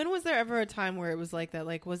 When was there ever a time where it was like that?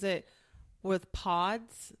 Like, was it with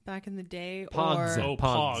pods back in the day? Pogs. Or, Oh,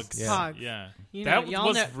 Pogs, Pogs. yeah. Pogs. Yeah. you that know, y'all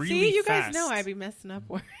was know. really See, you fast. guys know I'd be messing up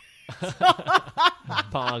words.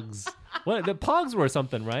 Pogs. What the Pogs were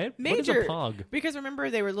something, right? What is Major. a Pog? Because remember,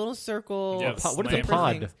 they were little circles. Yeah, What is a Slammer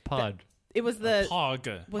pod? things. Pod. It was the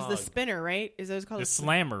Pog. was the spinner, right? Is that what it's called? The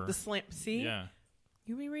slammer. The slam. See, Yeah.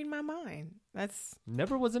 you be reading my mind. That's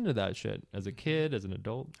Never was into that shit as a kid, as an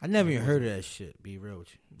adult. I never even heard of that shit. Be real with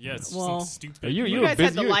you. Yeah, it's Well, some stupid. You You were guys busy.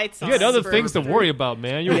 had the you, lights you had on other for- things to worry about,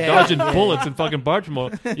 man. You were Yeah. dodging bullets in fucking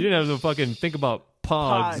Baltimore. You didn't have to fucking think about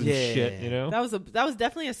pods and Yeah. shit. You know. that was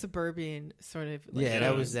definitely a suburban sort of. Like, Yeah, Yeah.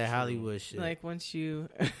 that was that Hollywood shit. like once you.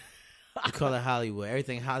 You call it Hollywood.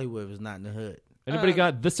 Everything Hollywood was not in the hood. Anybody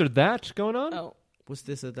got this or that going on? Oh, What's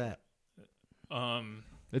this or that?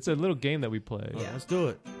 It's a little game that we play. Yeah, let's do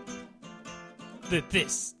it.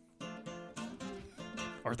 This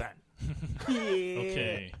or that. yeah.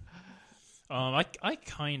 Okay. I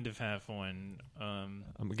kind of have one.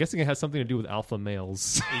 I'm guessing it has something to do with alpha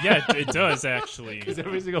males. Yeah, it does actually. Because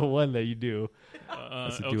every single one that you do.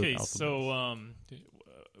 to do with Okay, alpha so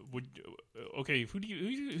who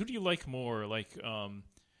do you like more? Like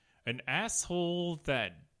an asshole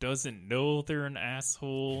that doesn't know they're an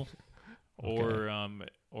asshole, or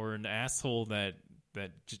an asshole that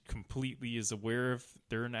just completely is aware of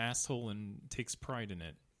they're an asshole and takes pride in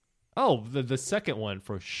it. Oh, the second one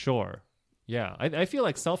for sure. Yeah, I feel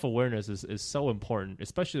like self-awareness is so important,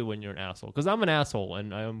 especially when you're an asshole. Because I'm an asshole,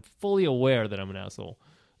 and I am fully aware that I'm an asshole.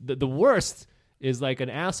 The worst is like an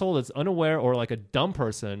asshole that's unaware, or like a dumb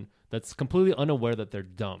person that's completely unaware that they're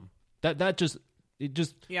dumb. That just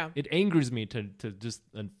Yeah. it angers me to just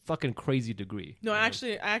a fucking crazy degree. No, I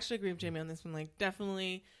actually agree with Jamie on this one. Like,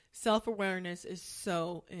 definitely, self-awareness is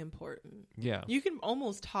so important. Yeah. You can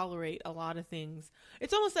almost tolerate a lot of things.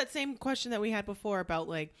 It's almost that same question that we had before about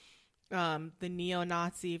like the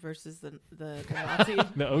neo-Nazi versus the Nazi.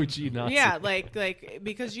 The OG Nazi. Yeah, like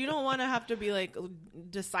because you don't want to have to be like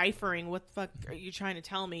deciphering what the fuck are you trying to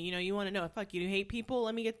tell me. You know, you want to know, fuck, you hate people.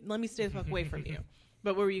 Let me stay the fuck away from you.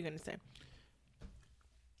 But what were you gonna say?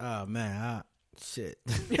 Oh man, shit.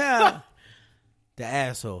 Damn, The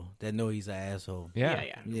asshole that know he's an asshole. Yeah.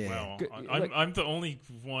 Yeah. Well, Good- I'm the only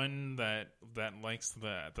one that likes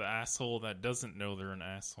the asshole that doesn't know they're an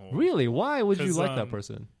asshole. Really? Why would you 'Cause, like that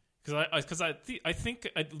person? Because I think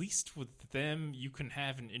at least with them you can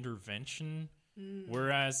have an intervention,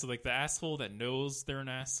 whereas like the asshole that knows they're an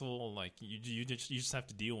asshole, like you just have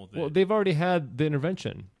to deal with it. Well, they've already had the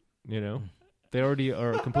intervention. You know, they already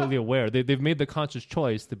are completely aware. They've made the conscious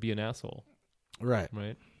choice to be an asshole. Right.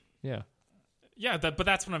 Right? Yeah. Yeah, but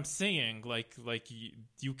that's what I'm saying. Like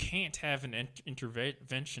you can't have an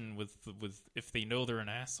intervention with if they know they're an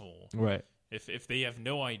asshole. Right. If they have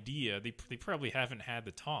no idea, they probably haven't had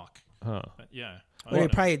the talk. Huh. But yeah. I Well, they don't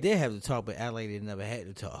know. probably did have the talk, but act like they never had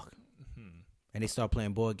the talk. And they start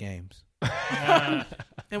playing board games.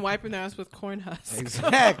 And wiping their ass with corn husks.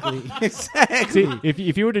 Exactly. Exactly. See,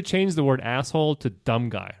 if you were to change the word asshole to dumb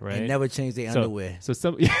guy, right? And never change their underwear. So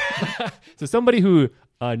somebody who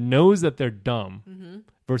knows that they're dumb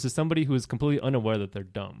versus somebody who is completely unaware that they're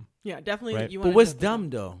dumb. Yeah, definitely. Right. You But wanna what's know- dumb,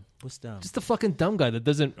 though? What's dumb? Just a fucking dumb guy that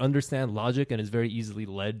doesn't understand logic and is very easily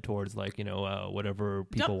led towards like whatever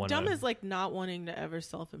people want. Dumb is like not wanting to ever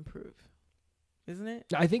self-improve, isn't it?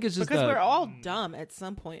 I think it's just Because we're all dumb at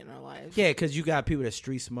some point in our lives. Yeah, because you got people that's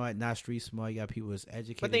street smart, not street smart. You got people that's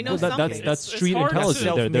educated. But they know Well, something. that's It's street hard to intelligence.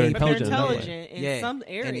 They're self-made. But they're intelligent. in that way. intelligent in some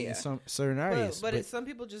area. And in some certain areas. But some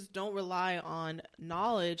people just don't rely on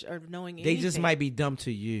knowledge or knowing they anything. just might be dumb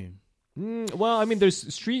to you. Well, I mean,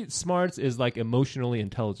 there's street smarts is like emotionally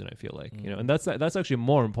intelligent. I feel like and that's actually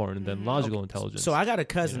more important than logical intelligence. So I got a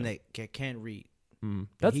cousin that can't read.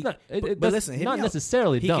 that's he- not. but That's listen, hear not me out.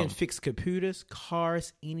 necessarily He dumb. can fix computers,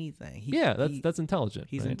 cars, anything. That's intelligent.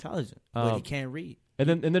 He's right? intelligent, but he can't read. And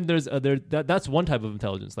then there's that's one type of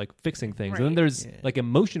intelligence, like fixing things. And then Right. there's Yeah. like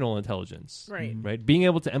emotional intelligence, Right. Right, being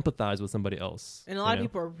able to empathize with somebody else. And a lot of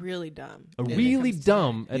people are really dumb. are when it really comes to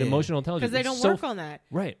dumb at Yeah. emotional intelligence because they don't It's so work on that.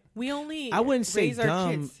 right. We only I wouldn't say raise our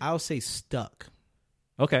dumb. kids. I would say stuck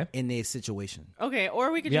Okay, in their situation. Okay,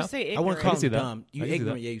 or we could Yeah. just say I ignorant. wouldn't call can see them that. dumb. You I can see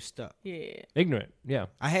ignorant, that. yeah, you stuck. Yeah. ignorant. Yeah,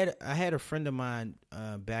 I had a friend of mine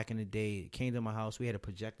back in the day came to my house. We had a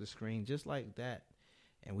projector screen just like that,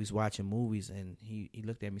 and we was watching movies. And he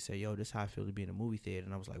looked at me and said, "Yo, this is how I feel to be in a movie theater."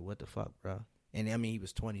 And I was like, "What the fuck, bro?" And I mean, he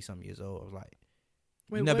was 20-something years old. I was like,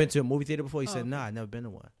 Wait, "You never what? been to a movie theater before?" He said, okay. "Nah, I never been to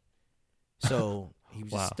one." So he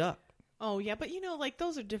was Wow. just stuck. Oh yeah, but like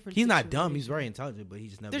those are different. He's not dumb. situations. He's very intelligent, but he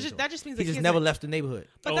just never. There's been just, to one. that just means He that just has never not- left the neighborhood.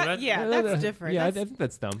 But Oh, that, that- yeah, that's different. Yeah, I That's, think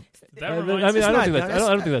that's dumb. That I reminds mean, me- I don't It's think not that's. dumb.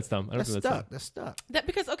 I don't think that's dumb. I don't That's think that's stuck. dumb. That's stuck. that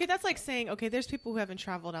because that's like saying there's people who haven't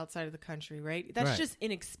traveled outside of the country, right? That's Right. just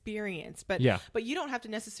inexperience. But Yeah. but you don't have to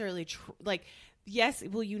necessarily yes,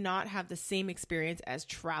 will you not have the same experience as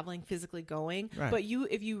traveling physically going? Right. But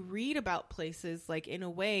if you read about places, like in a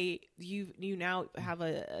way, you now have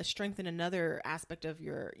a strength in another aspect of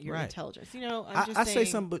your Right. intelligence. You know, I say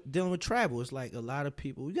something, but dealing with travel, it's like a lot of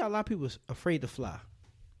people. We got a lot of people afraid to fly,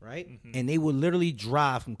 right? And they would literally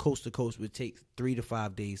drive from coast to coast. Would take 3 to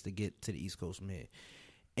 5 days to get to the East Coast from here.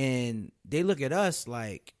 And they look at us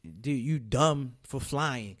like, dude, you dumb for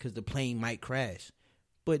flying because the plane might crash.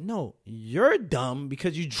 But no, you're dumb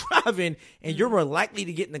because you're driving and you're more likely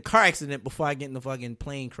to get in a car accident before I get in the fucking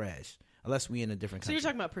plane crash. Unless we in a different So country. you're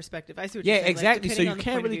talking about perspective. I see what Yeah, you're saying. like, exactly. So depending you on the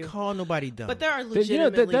can't point of really view. call nobody dumb. But there are You know,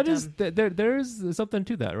 legitimately that is dumb. there is something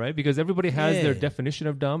to that, right? Because everybody has their Yeah. definition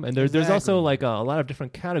of dumb, and there's also Exactly. like a lot of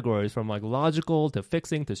different categories, from like logical to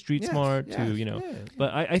fixing to street Yes, smart yes, to yeah.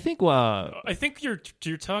 But I think I think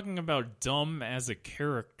you're talking about dumb as a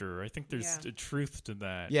character. I think there's Yeah. a truth to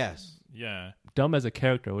that. Yes. Yeah. dumb as a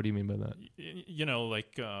character. What do you mean by that? You know,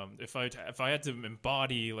 like if I had to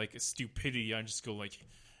embody like a stupidity, I'd just go like,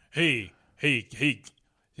 hey,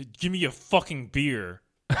 give me a fucking beer,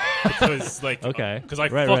 because like Okay. because I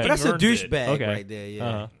Right, fucking right. That's a earned it. douchebag Okay. right there. Yeah.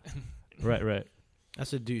 Uh-huh. Right.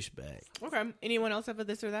 That's a douchebag. Okay. Anyone else have a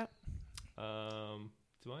this or that? Do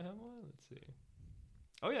I have one? Let's see.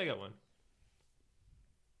 Oh yeah, I got one.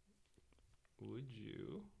 Would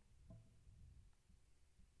you?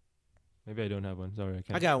 Maybe I don't have one. Sorry, I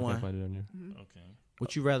can't. I got can't one. Find it on here. Okay.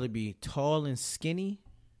 Would you rather be tall and skinny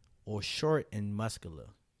or short and muscular?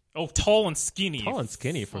 Oh, tall and skinny. Tall and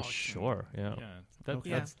skinny for Fucking- sure. Yeah. Yeah. Yeah. That's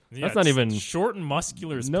Yeah, That's not it's- even- short and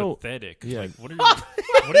muscular is No. pathetic. Yeah. Like, what are you?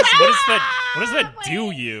 what does that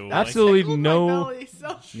do you? Like, absolutely no.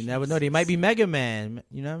 You never know. They might be Mega Man.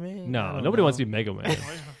 You know what I mean? I No, don't nobody know. wants to be Mega Man.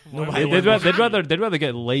 why- They'd rather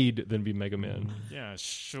get laid than be Mega Man. yeah,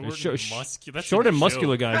 short Short- and muscular. That's Short a and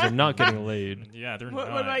muscular joke. guys are not getting laid. Yeah, they're What,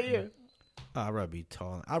 not. what about you? I'd rather be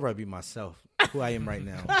tall. I'd rather be myself, who I am right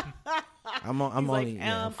now. I'm He's only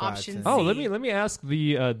like, option 5'10". Oh, C. let me ask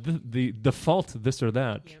the default this or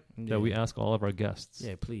that Yep. that we ask all of our guests.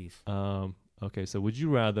 Yeah, please. Okay, so would you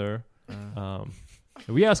rather?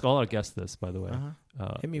 We ask all our guests this, by the way.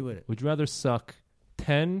 Hit me with it. Would you rather suck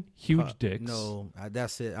 10 huge dicks? No,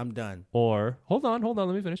 that's it. I'm done. Or hold on, let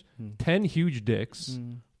me finish. 10 huge dicks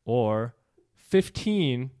or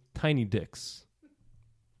 15 tiny dicks.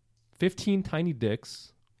 15 tiny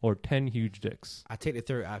dicks or 10 huge dicks. I take the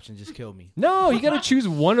third option. Just kill me. No, you got to choose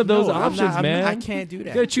one of those No, I'm options, not- man. I can't do that.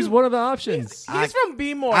 You got to choose one of the options. He's from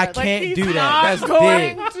B More. I can't he's do that. not That's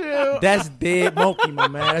going dead. to. That's dead monkey, my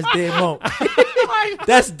man. That's dead monk.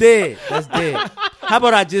 That's dead. That's dead. How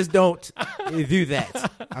about I just don't do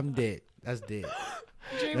that? I'm dead. That's dead.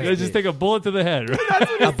 You got to just take a bullet to the head.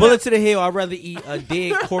 Right? A bullet to the head. I'd rather eat a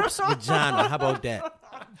dead corpse vagina. How about that?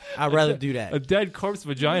 I'd rather do A that. dead corpse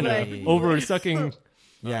vagina Right. over sucking.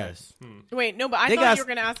 Yes. Wait, no, but I They thought got- you were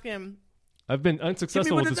going to ask him. I've been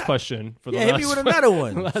unsuccessful with with this ano- question for the Yeah, last hit me with another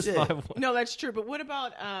one. last Shit. 5 ones. No, that's true. But what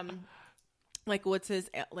about like what's his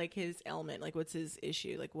ailment? Like what's his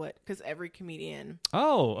issue? Like what? Because every comedian.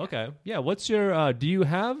 Oh, okay. Yeah. What's your? Do you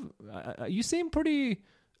have? You seem pretty.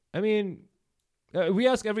 I mean, we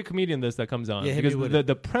ask every comedian this that comes on Yeah, hit me because with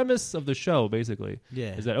the premise of the show basically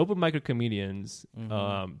Yeah. is that open micer comedians.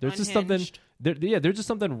 There's just something. Unhinged. There's just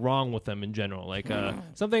something wrong with them in general. Like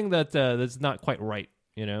something that's not quite right.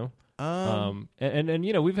 You know. And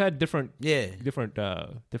you know we've had different different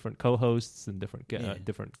co-hosts and different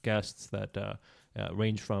different guests that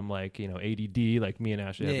range from like you know ADD, like me and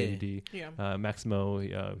Ashley have ADD. Yeah. Maximo,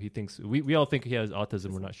 he thinks we all think he has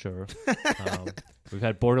autism. We're not sure. We've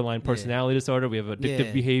had borderline personality disorder. We have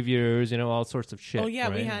addictive behaviors. You know, all sorts of shit. Oh yeah,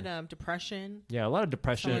 we right? had depression. Yeah, a lot of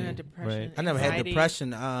depression. Someone had depression. Right? I never had Anxiety.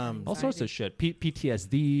 depression. All sorts of shit.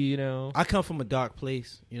 PTSD. You know. I come from a dark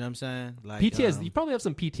place. You know what I'm saying? Like PTSD. You probably have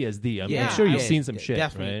some PTSD. Yeah, I'm sure you've yeah, seen some shit,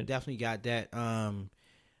 Definitely, right? definitely got that.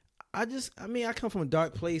 I come from a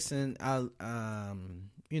dark place, and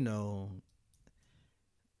you know,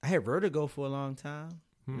 I had vertigo for a long time.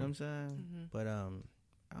 You know what I'm saying? But I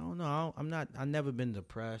don't know. I never been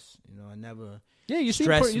depressed. You know, I never. Yeah, you seem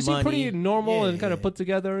stress pretty money. normal Yeah, and kind of yeah. put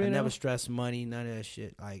together. I You know. never stress money, none of that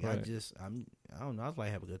shit. Like Right. I don't know. I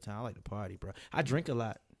like have a good time. I like to party, bro. I drink a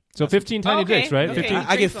lot. So 15 tiny Okay, dicks, right? okay. 15, I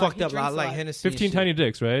get drinks a lot. fucked He up. I drinks a like lot. Hennessy. and 15 shit. tiny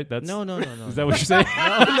dicks, right? That's No. Is that what you're saying?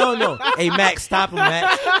 No. Hey, Max, stop him,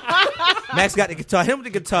 Max. Max got the guitar. Hit him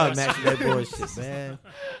with the guitar, Max. That bullshit, man.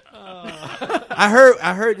 I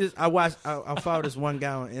heard this. I followed this one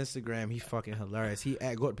guy on Instagram. He's fucking hilarious. He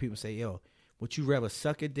go up to people and say, "Yo, would you rather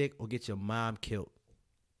suck a dick or get your mom killed?"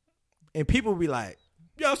 And people be like,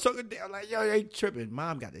 "Yo, suck a dick." I'm like, "Yo, you ain't tripping.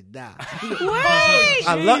 Mom got to die." Wait,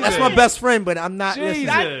 I love. That's my best friend, but I'm not. Jesus.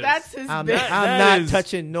 Listen, that's his I'm, bit. I'm That not is-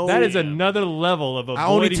 touching no. That is another level of avoiding I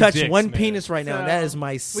only touch dicks, one man. penis right now. So, That is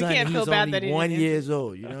my son. can't He's feel bad only that he 1 didn't years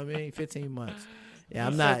old. You know what I mean? 15 months. Yeah,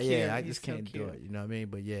 I'm He's not. so cute. Yeah, I He's just so can't do cute. it. You know what I mean?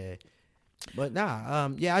 But yeah. But nah,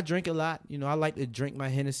 yeah, I drink a lot. You know, I like to drink my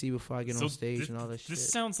Hennessy before I get on stage and all that shit. This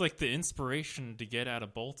sounds like the inspiration to get out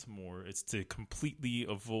of Baltimore is to completely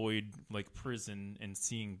avoid like prison and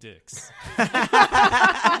seeing dicks.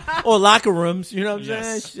 Or locker rooms, you know what I'm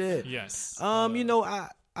Yes. saying? Shit. Yes. You know,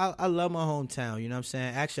 I love my hometown, you know what I'm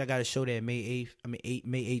saying? Actually, I got a show there May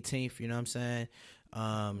 18th, you know what I'm saying?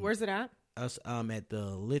 Where's it at? Us at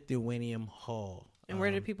the Lithuanian Hall. And where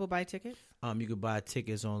do people buy tickets? You could buy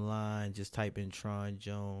tickets online. Just type in Tron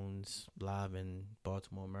Jones live in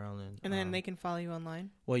Baltimore, Maryland. And then they can follow you online.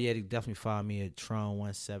 Well, yeah, they definitely follow me at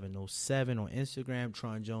Tron1707 on Instagram,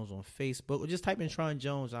 Tron Jones on Facebook, or just type in Tron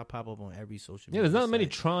Jones. I'll pop up on every social Yeah, media. there's not many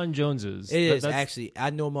site. Tron Joneses. It is That's- actually.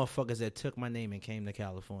 I know motherfuckers that took my name and came to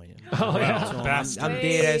California. Oh, yeah. So I'm Bastard.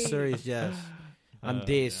 dead ass serious. Yes, I'm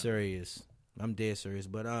dead serious. I'm dead serious.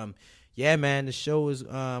 But yeah, man, the show is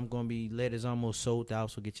gonna be lit. It's almost sold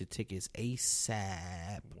out. So get your tickets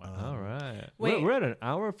ASAP. All right. Wait. We're at an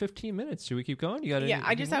hour 15 minutes. Should we keep going? You got Yeah,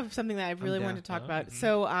 I just have something that I really down. wanted to talk about.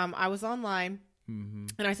 So I was online Mm-hmm.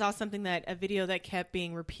 and I saw a video that kept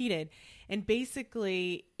being repeated. And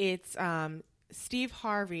basically it's Steve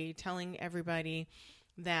Harvey telling everybody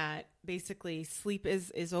that basically sleep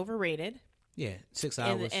is overrated. Yeah, 6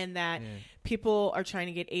 hours. And that Yeah. people are trying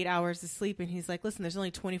to get 8 hours of sleep. And he's like, listen, there's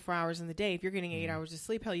only 24 hours in the day. If you're getting 8 hours of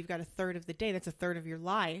sleep, hell, you've got a third of the day. That's a third of your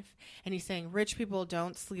life. And he's saying rich people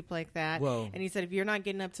don't sleep like that. Well- And he said, if you're not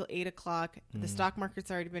getting up till 8 o'clock, the stock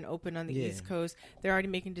market's already been open on the Yeah. East Coast. They're already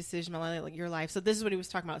making decisions about like your life. So this is what he was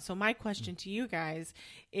talking about. So my question to you guys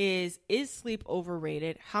is sleep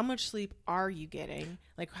overrated? How much sleep are you getting?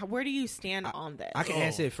 Like, where do you stand on this? I can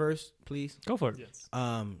answer it first, please. Go for it. yes.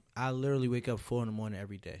 I literally wake up 4 in the morning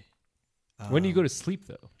every day. When do you go to sleep,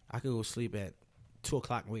 though? I could go sleep at 2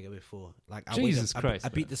 o'clock and wake up at 4. Like I Jesus wake up, Christ, I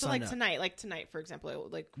beat the so sun like up. tonight, for example,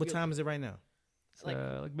 like What time is it right now? It's,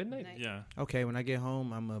 like midnight. Yeah. Okay, when I get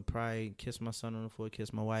home, I'm gonna probably kiss my son on the forehead,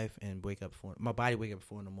 kiss my wife, and wake up my body wake up at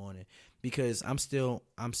 4 in the morning because I'm still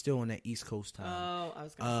on that East Coast time. Oh, I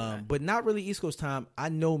was gonna say But not really East Coast time. I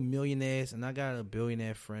know millionaires and I got a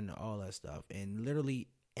billionaire friend and all that stuff. And literally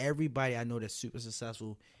everybody I know that's super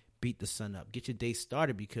successful beat the sun up. Get your day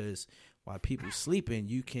started because while people sleeping,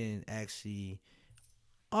 you can actually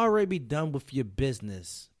already be done with your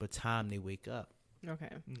business by the time they wake up. that. Okay.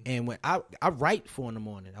 And when I write 4 in the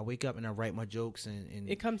morning, I wake up and I write my jokes and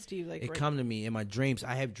It comes to you like it come to me in my dreams.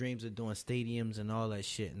 I have dreams of doing stadiums and all that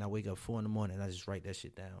shit, and I wake up 4 in the morning and I just write that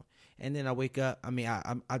shit down. And then I wake up. I mean,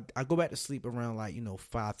 I go back to sleep around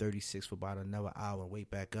 5:36 for about another hour and wake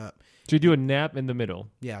back up. So you do a nap in the middle,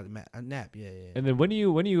 Yeah, a nap. Yeah. and then when do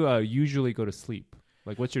you usually go to sleep?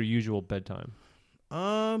 Like, what's your usual bedtime?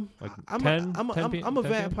 Like I'm 10, a 10 p.m.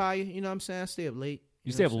 vampire. You know what I'm saying? I stay up late.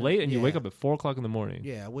 You stay up late and you wake up at 4 o'clock in the morning.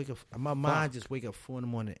 Yeah, I wake up. My mind just wake up 4 in the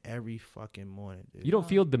morning every fucking morning, dude. You don't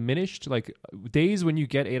feel diminished? Like days when you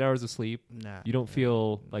get 8 hours of sleep, Nah. you don't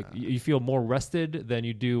feel like you feel more rested than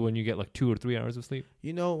you do when you get like 2 or 3 hours of sleep.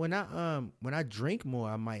 You know, when I drink more,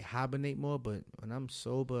 I might hibernate more. But when I'm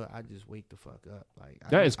sober, I just wake the fuck up. Like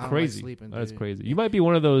That is I don't like crazy. sleeping, That is dude. crazy. You might be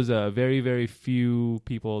one of those very, very few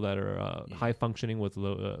people that are high functioning with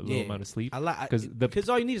low amount of sleep. I like because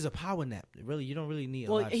all you need is a power nap. Really, you don't really need a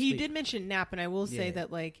Well, lot of he sleep. did mention nap, and I will say Yeah.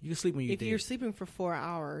 that like You can sleep when you if you're sleeping for 4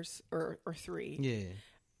 hours or 3,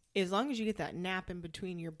 Yeah. as long as you get that nap in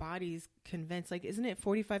between, your body's convinced. Like, isn't it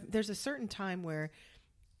 45? There's a certain time where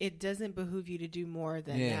it doesn't behoove you to do more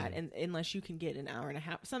than Yeah. that, and unless you can get an hour and a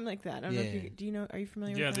half, something like that. I don't know if Yeah. you do. You know? Are you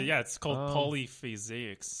familiar? Yeah, with that? it's called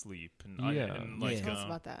polyphasic sleep, and Yeah. Tell us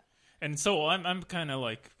about that. And so I'm kind of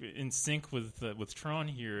like in sync with Tron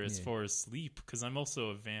here as far as sleep because I'm also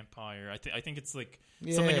a vampire. I think it's like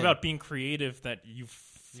something about being creative that you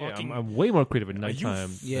fucking Yeah, I'm way more creative at you nighttime.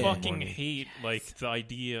 fucking morning. hate like the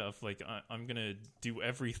idea of like I'm gonna do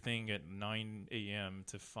everything at 9 a.m.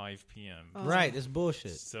 to 5 p.m. Oh. Right, it's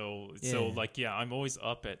bullshit. So Yeah. I'm always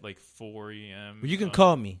up at like 4 a.m. Well, you can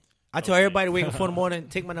call me. I tell Okay. everybody to wake up 4 in the morning,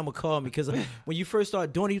 take my number, call me. Because when you first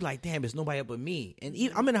start doing it, you're like, damn, there's nobody up but me. And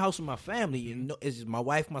I'm in the house with my family. And it's just my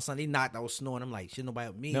wife, my son. They knocked. I was snoring. I'm like, shit, nobody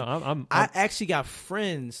but me. No, I'm I actually got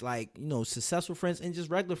friends, like, successful friends and just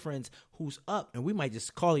regular friends who's up. And we might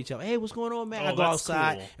just call each other. Hey, what's going on, man? Oh, I go that's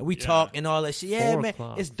outside cool. and we Yeah. talk and all that shit. Yeah, 4 man.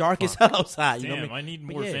 o'clock. It's dark as hell outside. You know Damn, what I mean? I need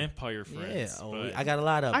But more yeah. vampire friends. Yeah, but- I got a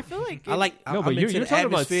lot of. I feel like I like. no, I'm but into you're the talking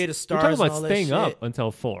about atmosphere, the stars, you're talking and about all that staying shit. up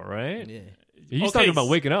until 4, right? Yeah. He's Okay, talking about s-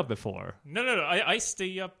 waking up at 4. No. I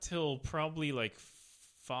stay up till probably like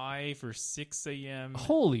 5 or 6 a.m.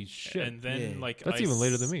 Holy shit! And then Yeah. like That's I even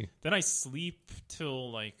later than me. Then I sleep till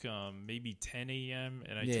like maybe 10 a.m.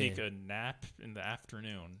 and I Yeah. take a nap in the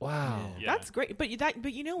afternoon. Wow. Yeah. That's great, but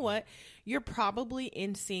you know what? You're probably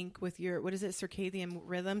in sync with your circadian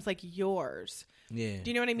rhythms, like yours. Yeah. Do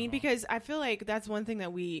you know what I mean? Because I feel like that's one thing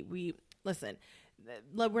that we listen.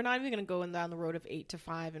 Like, we're not even going to go down the road of 8 to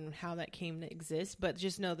 5 and how that came to exist, but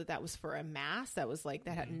just know that was for a mass. That was like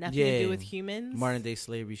that had nothing to Yeah. do with humans. Modern day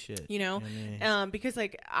slavery shit. You know, what I mean? because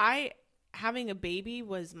like having a baby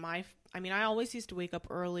was I always used to wake up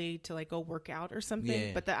early to like go work out or something,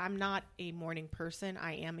 Yeah. but I'm not a morning person.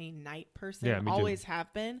 I am a night person. Yeah, me too. Always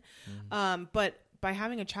have been. But by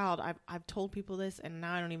having a child, I've told people this, and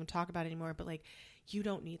now I don't even talk about it anymore. But like, you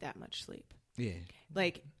don't need that much sleep. Yeah.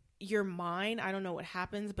 Like, your mind, I don't know what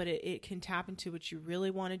happens, but it can tap into what you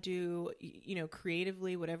really want to do,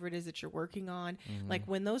 creatively, whatever it is that you're working on. Like,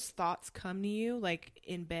 when those thoughts come to you, like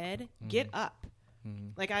in bed, get up.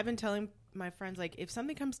 Like, I've been telling my friends, like, if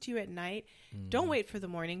something comes to you at night, don't wait for the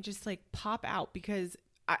morning, just like pop out, because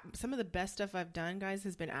some of the best stuff I've done, guys,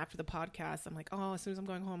 has been after the podcast. I'm like, oh, as soon as I'm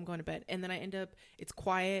going home, I'm going to bed. And then I end up, it's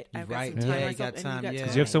quiet. I've got right. some time Yeah, you myself, got and time, yeah.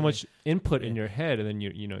 Because you have so much input in your head, and then you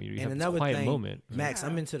have And this another quiet thing, moment. Max, Yeah.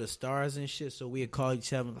 I'm into the stars and shit, so we'd call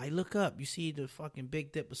each other like, look up, you see the fucking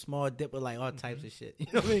Big Dipper, Small Dipper, like all types of shit. You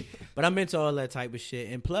know what I mean? But I'm into all that type of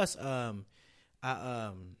shit. And plus,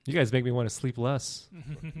 You guys make me want to sleep less.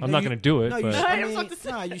 I'm not going to do it. No, you but should. I was about to say.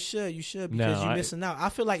 Nah, you should because No, you're missing out. I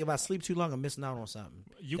feel like if I sleep too long, I'm missing out on something.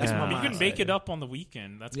 You That's can, my you can mindset. make it up on the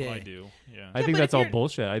weekend. That's what I Yeah. do. Yeah. I think but that's if all you're-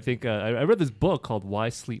 bullshit. I think I read this book called Why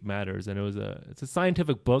Sleep Matters, and it's a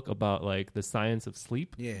scientific book about like the science of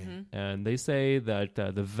sleep. Yeah. And they say that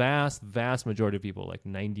the vast majority of people, like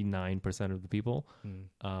 99% of the people,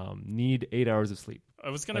 need 8 hours of sleep. I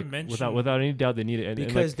was gonna Like, mention without any doubt, they need it. And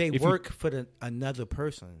Because like, they if you- work for another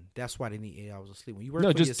person. That's why they need 8 hours of sleep. When you work no,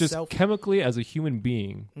 for just yourself, chemically as a human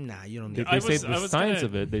being. nah, you don't They, need. they I say was- the I was science gonna-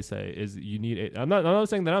 of it. They say is you need. I'm not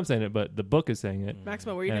saying that I'm saying it, but the book is saying it.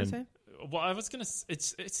 Maximo, what were you going to And- say? Well, I was gonna.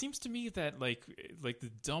 It seems to me that like the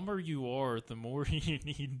dumber you are, the more you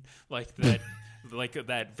need like that, like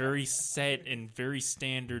that very set and very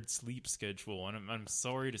standard sleep schedule. And I'm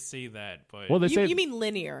sorry to say that, but Well, they say You mean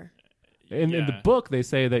linear? in the Yeah. book they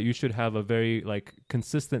say that you should have a very like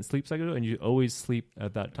consistent sleep cycle, and you always sleep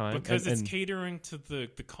at that time because it's and catering to the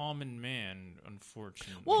common man,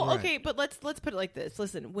 unfortunately. Well, Right. okay, but let's put it like this.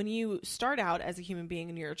 Listen, when you start out as a human being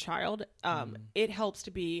and you're a child, it helps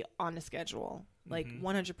to be on a schedule, like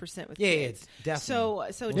 100% with Yeah, kids.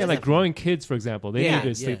 definitely. So it yeah, like doesn't- growing kids, for example, they Yeah. need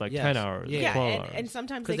to sleep Yeah, like yes. 10 hours, Yeah. 12 yeah, hours. and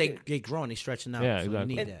sometimes because they they growing, they stretching out. Yeah, so exactly.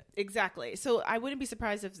 you need And- that. Exactly. So I wouldn't be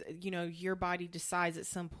surprised if your body decides at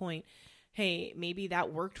some point, hey, maybe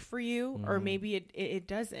that worked for you, or maybe it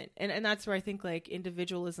doesn't. And that's where I think like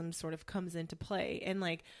individualism sort of comes into play. And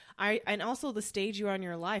like and also the stage you are in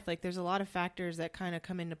your life, like there's a lot of factors that kind of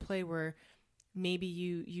come into play where maybe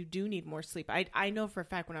you do need more sleep. I know for a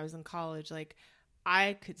fact when I was in college, like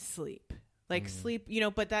I could sleep. Like sleep,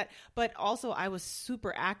 but also I was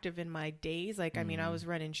super active in my days. Like, I mean, I was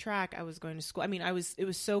running track, I was going to school. I mean, it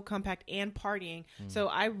was so compact and partying. So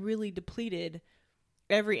I really depleted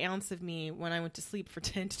every ounce of me when I went to sleep for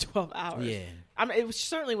 10 to 12 hours. Yeah.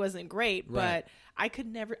 Certainly wasn't great, Right. but I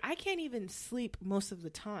can't even sleep most of the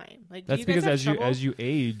time. Like, do That's you guys because have as you trouble? as you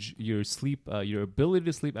age, your sleep, your ability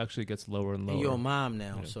to sleep actually gets lower and lower. And you're a mom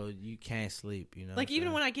now, so you can't sleep. You know, Like, even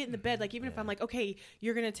so- when I get in the bed, like, even if I'm like, okay,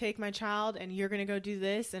 you're going to take my child and you're going to go do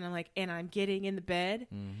this, and I'm getting in the bed,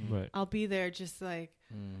 Right. I'll be there just like,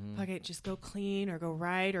 fuck it, just go clean or go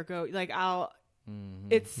right or go, like,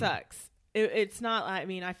 it sucks. It's not, I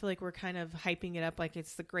mean, I feel like we're kind of hyping it up like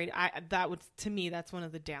it's the great, to me, that's one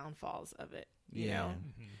of the downfalls of it. You know?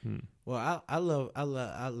 Well, I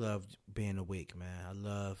love being awake, man. I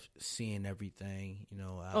love seeing everything. You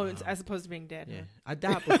know. As opposed to being dead. Yeah, Huh? I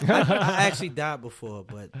died. Before. I actually died before,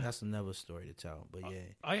 but that's another story to tell. But yeah,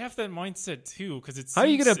 I have that mindset too because it's. How are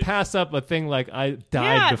you gonna pass up a thing like I died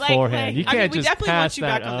Yeah, like- beforehand? you I mean, can't we just definitely pass want you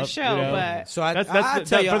that back on the up, show, you know? but so I that's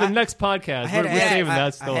tell you, for the I- next podcast. I had We're an saving I-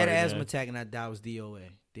 that story. I had an man. asthma attack and I died. I was DOA,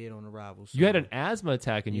 dead on arrival. So, You had an asthma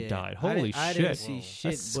attack and you yeah. died. I Holy didn't- I shit! didn't see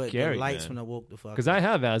shit, That's but scary, the lights man. when I woke the fuck. Because up. I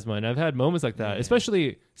have asthma and I've had moments like that. Yeah.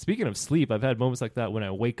 Especially speaking of sleep, I've had moments like that when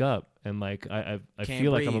I wake up and like I Can't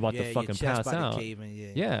feel like I'm breathe. about Yeah, to your fucking chest pass about to out. cave in,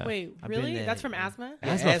 yeah. Yeah. Wait, I've been really? there. That's from asthma? Yeah,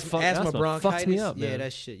 Asthma asthma fucks me bronchitis. up, yeah, man.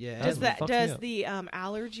 that shit. Yeah, Does asthma. that fucks me does up. the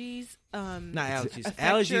allergies Not allergies. affect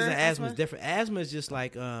Allergies your and asthma is asthma? different. Asthma is just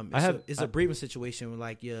like it's a breathing situation where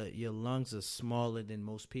like your lungs are smaller than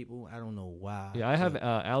most people. I don't know why. Yeah, I have So-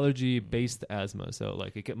 allergy based asthma, so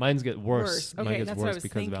like mine's get worse. Worse. Okay, Mine gets that's what I worse was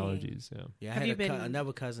because of thinking. allergies. Yeah. Yeah, I Have had you been-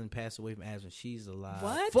 another cousin pass away from asthma. She's alive.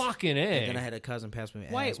 What? Fucking And then I A. had a cousin pass away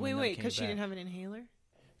from Wait, asthma. wait, never wait, came because she back. didn't have an inhaler?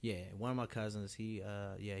 Yeah, one of my cousins, he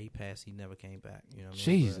passed. He never came back. You know what I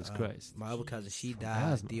mean? Jesus But, Christ. My other cousin, she From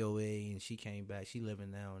died asthma. DOA, and she came back. She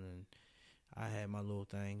living now, and I had my little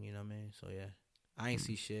thing. You know what I mean? So yeah, I ain't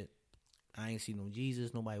see shit. I ain't see no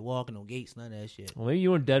Jesus, nobody walking, no gates, none of that shit. Well, maybe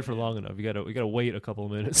you weren't dead for long enough. You gotta wait a couple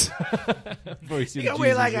of minutes before you see You the gotta wait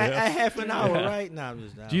Jesus, like yeah. a half an hour, Yeah. right? Nah, I'm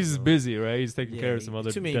just Jesus is busy, right? He's taking care of some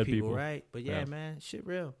other too many dead people, people. right? But yeah, Yeah. man, shit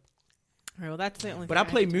real. All right, well, that's the only But thing I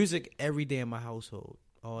play have to- music every day in my household,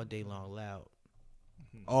 all day long, loud,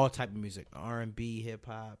 all type of music, R&B, hip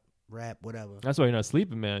hop, rap, whatever. That's why you're not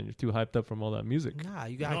sleeping, man. You're too hyped up from all that music. Nah,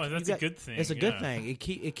 you got. No, that's a good thing. It's a good yeah. thing.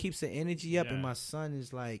 It keeps the energy up, and Yeah. my son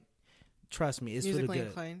is like, trust me, it's for the Musically good.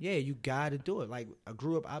 inclined. Yeah, you got to do it. Like I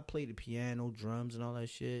grew up, I played the piano, drums, and all that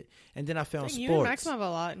shit, and then I found Dang, sports. you and Maxim have a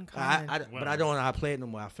lot in common. But I don't know how to play it no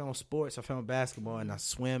more. I found sports. I found basketball, and I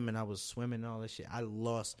swim, and I was swimming and all that shit. I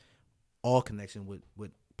lost all connection with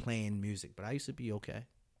playing music, but I used to be okay.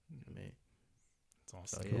 I mean, It's so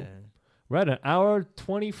awesome. yeah. We're at an hour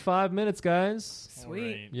 25 minutes, guys. Sweet.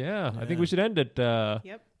 Alright. Yeah, I Yeah. think we should end it.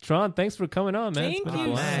 Yep. Tron, thanks for coming on, man. Thank It's been a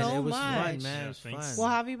you blast. man, so it was much. fun, man. Yeah, It was thanks. fun. We'll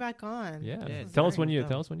have you back on. Yeah. Yeah, Tell us very when you dope.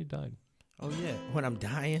 died. Oh yeah, when I'm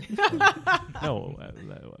dying. No,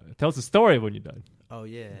 tell us the story of when you died. Oh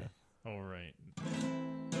yeah. All right.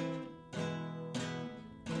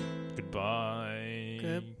 Goodbye.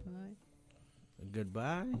 Goodbye.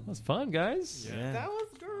 Goodbye. That was fun, guys. Yeah. That was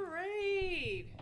great.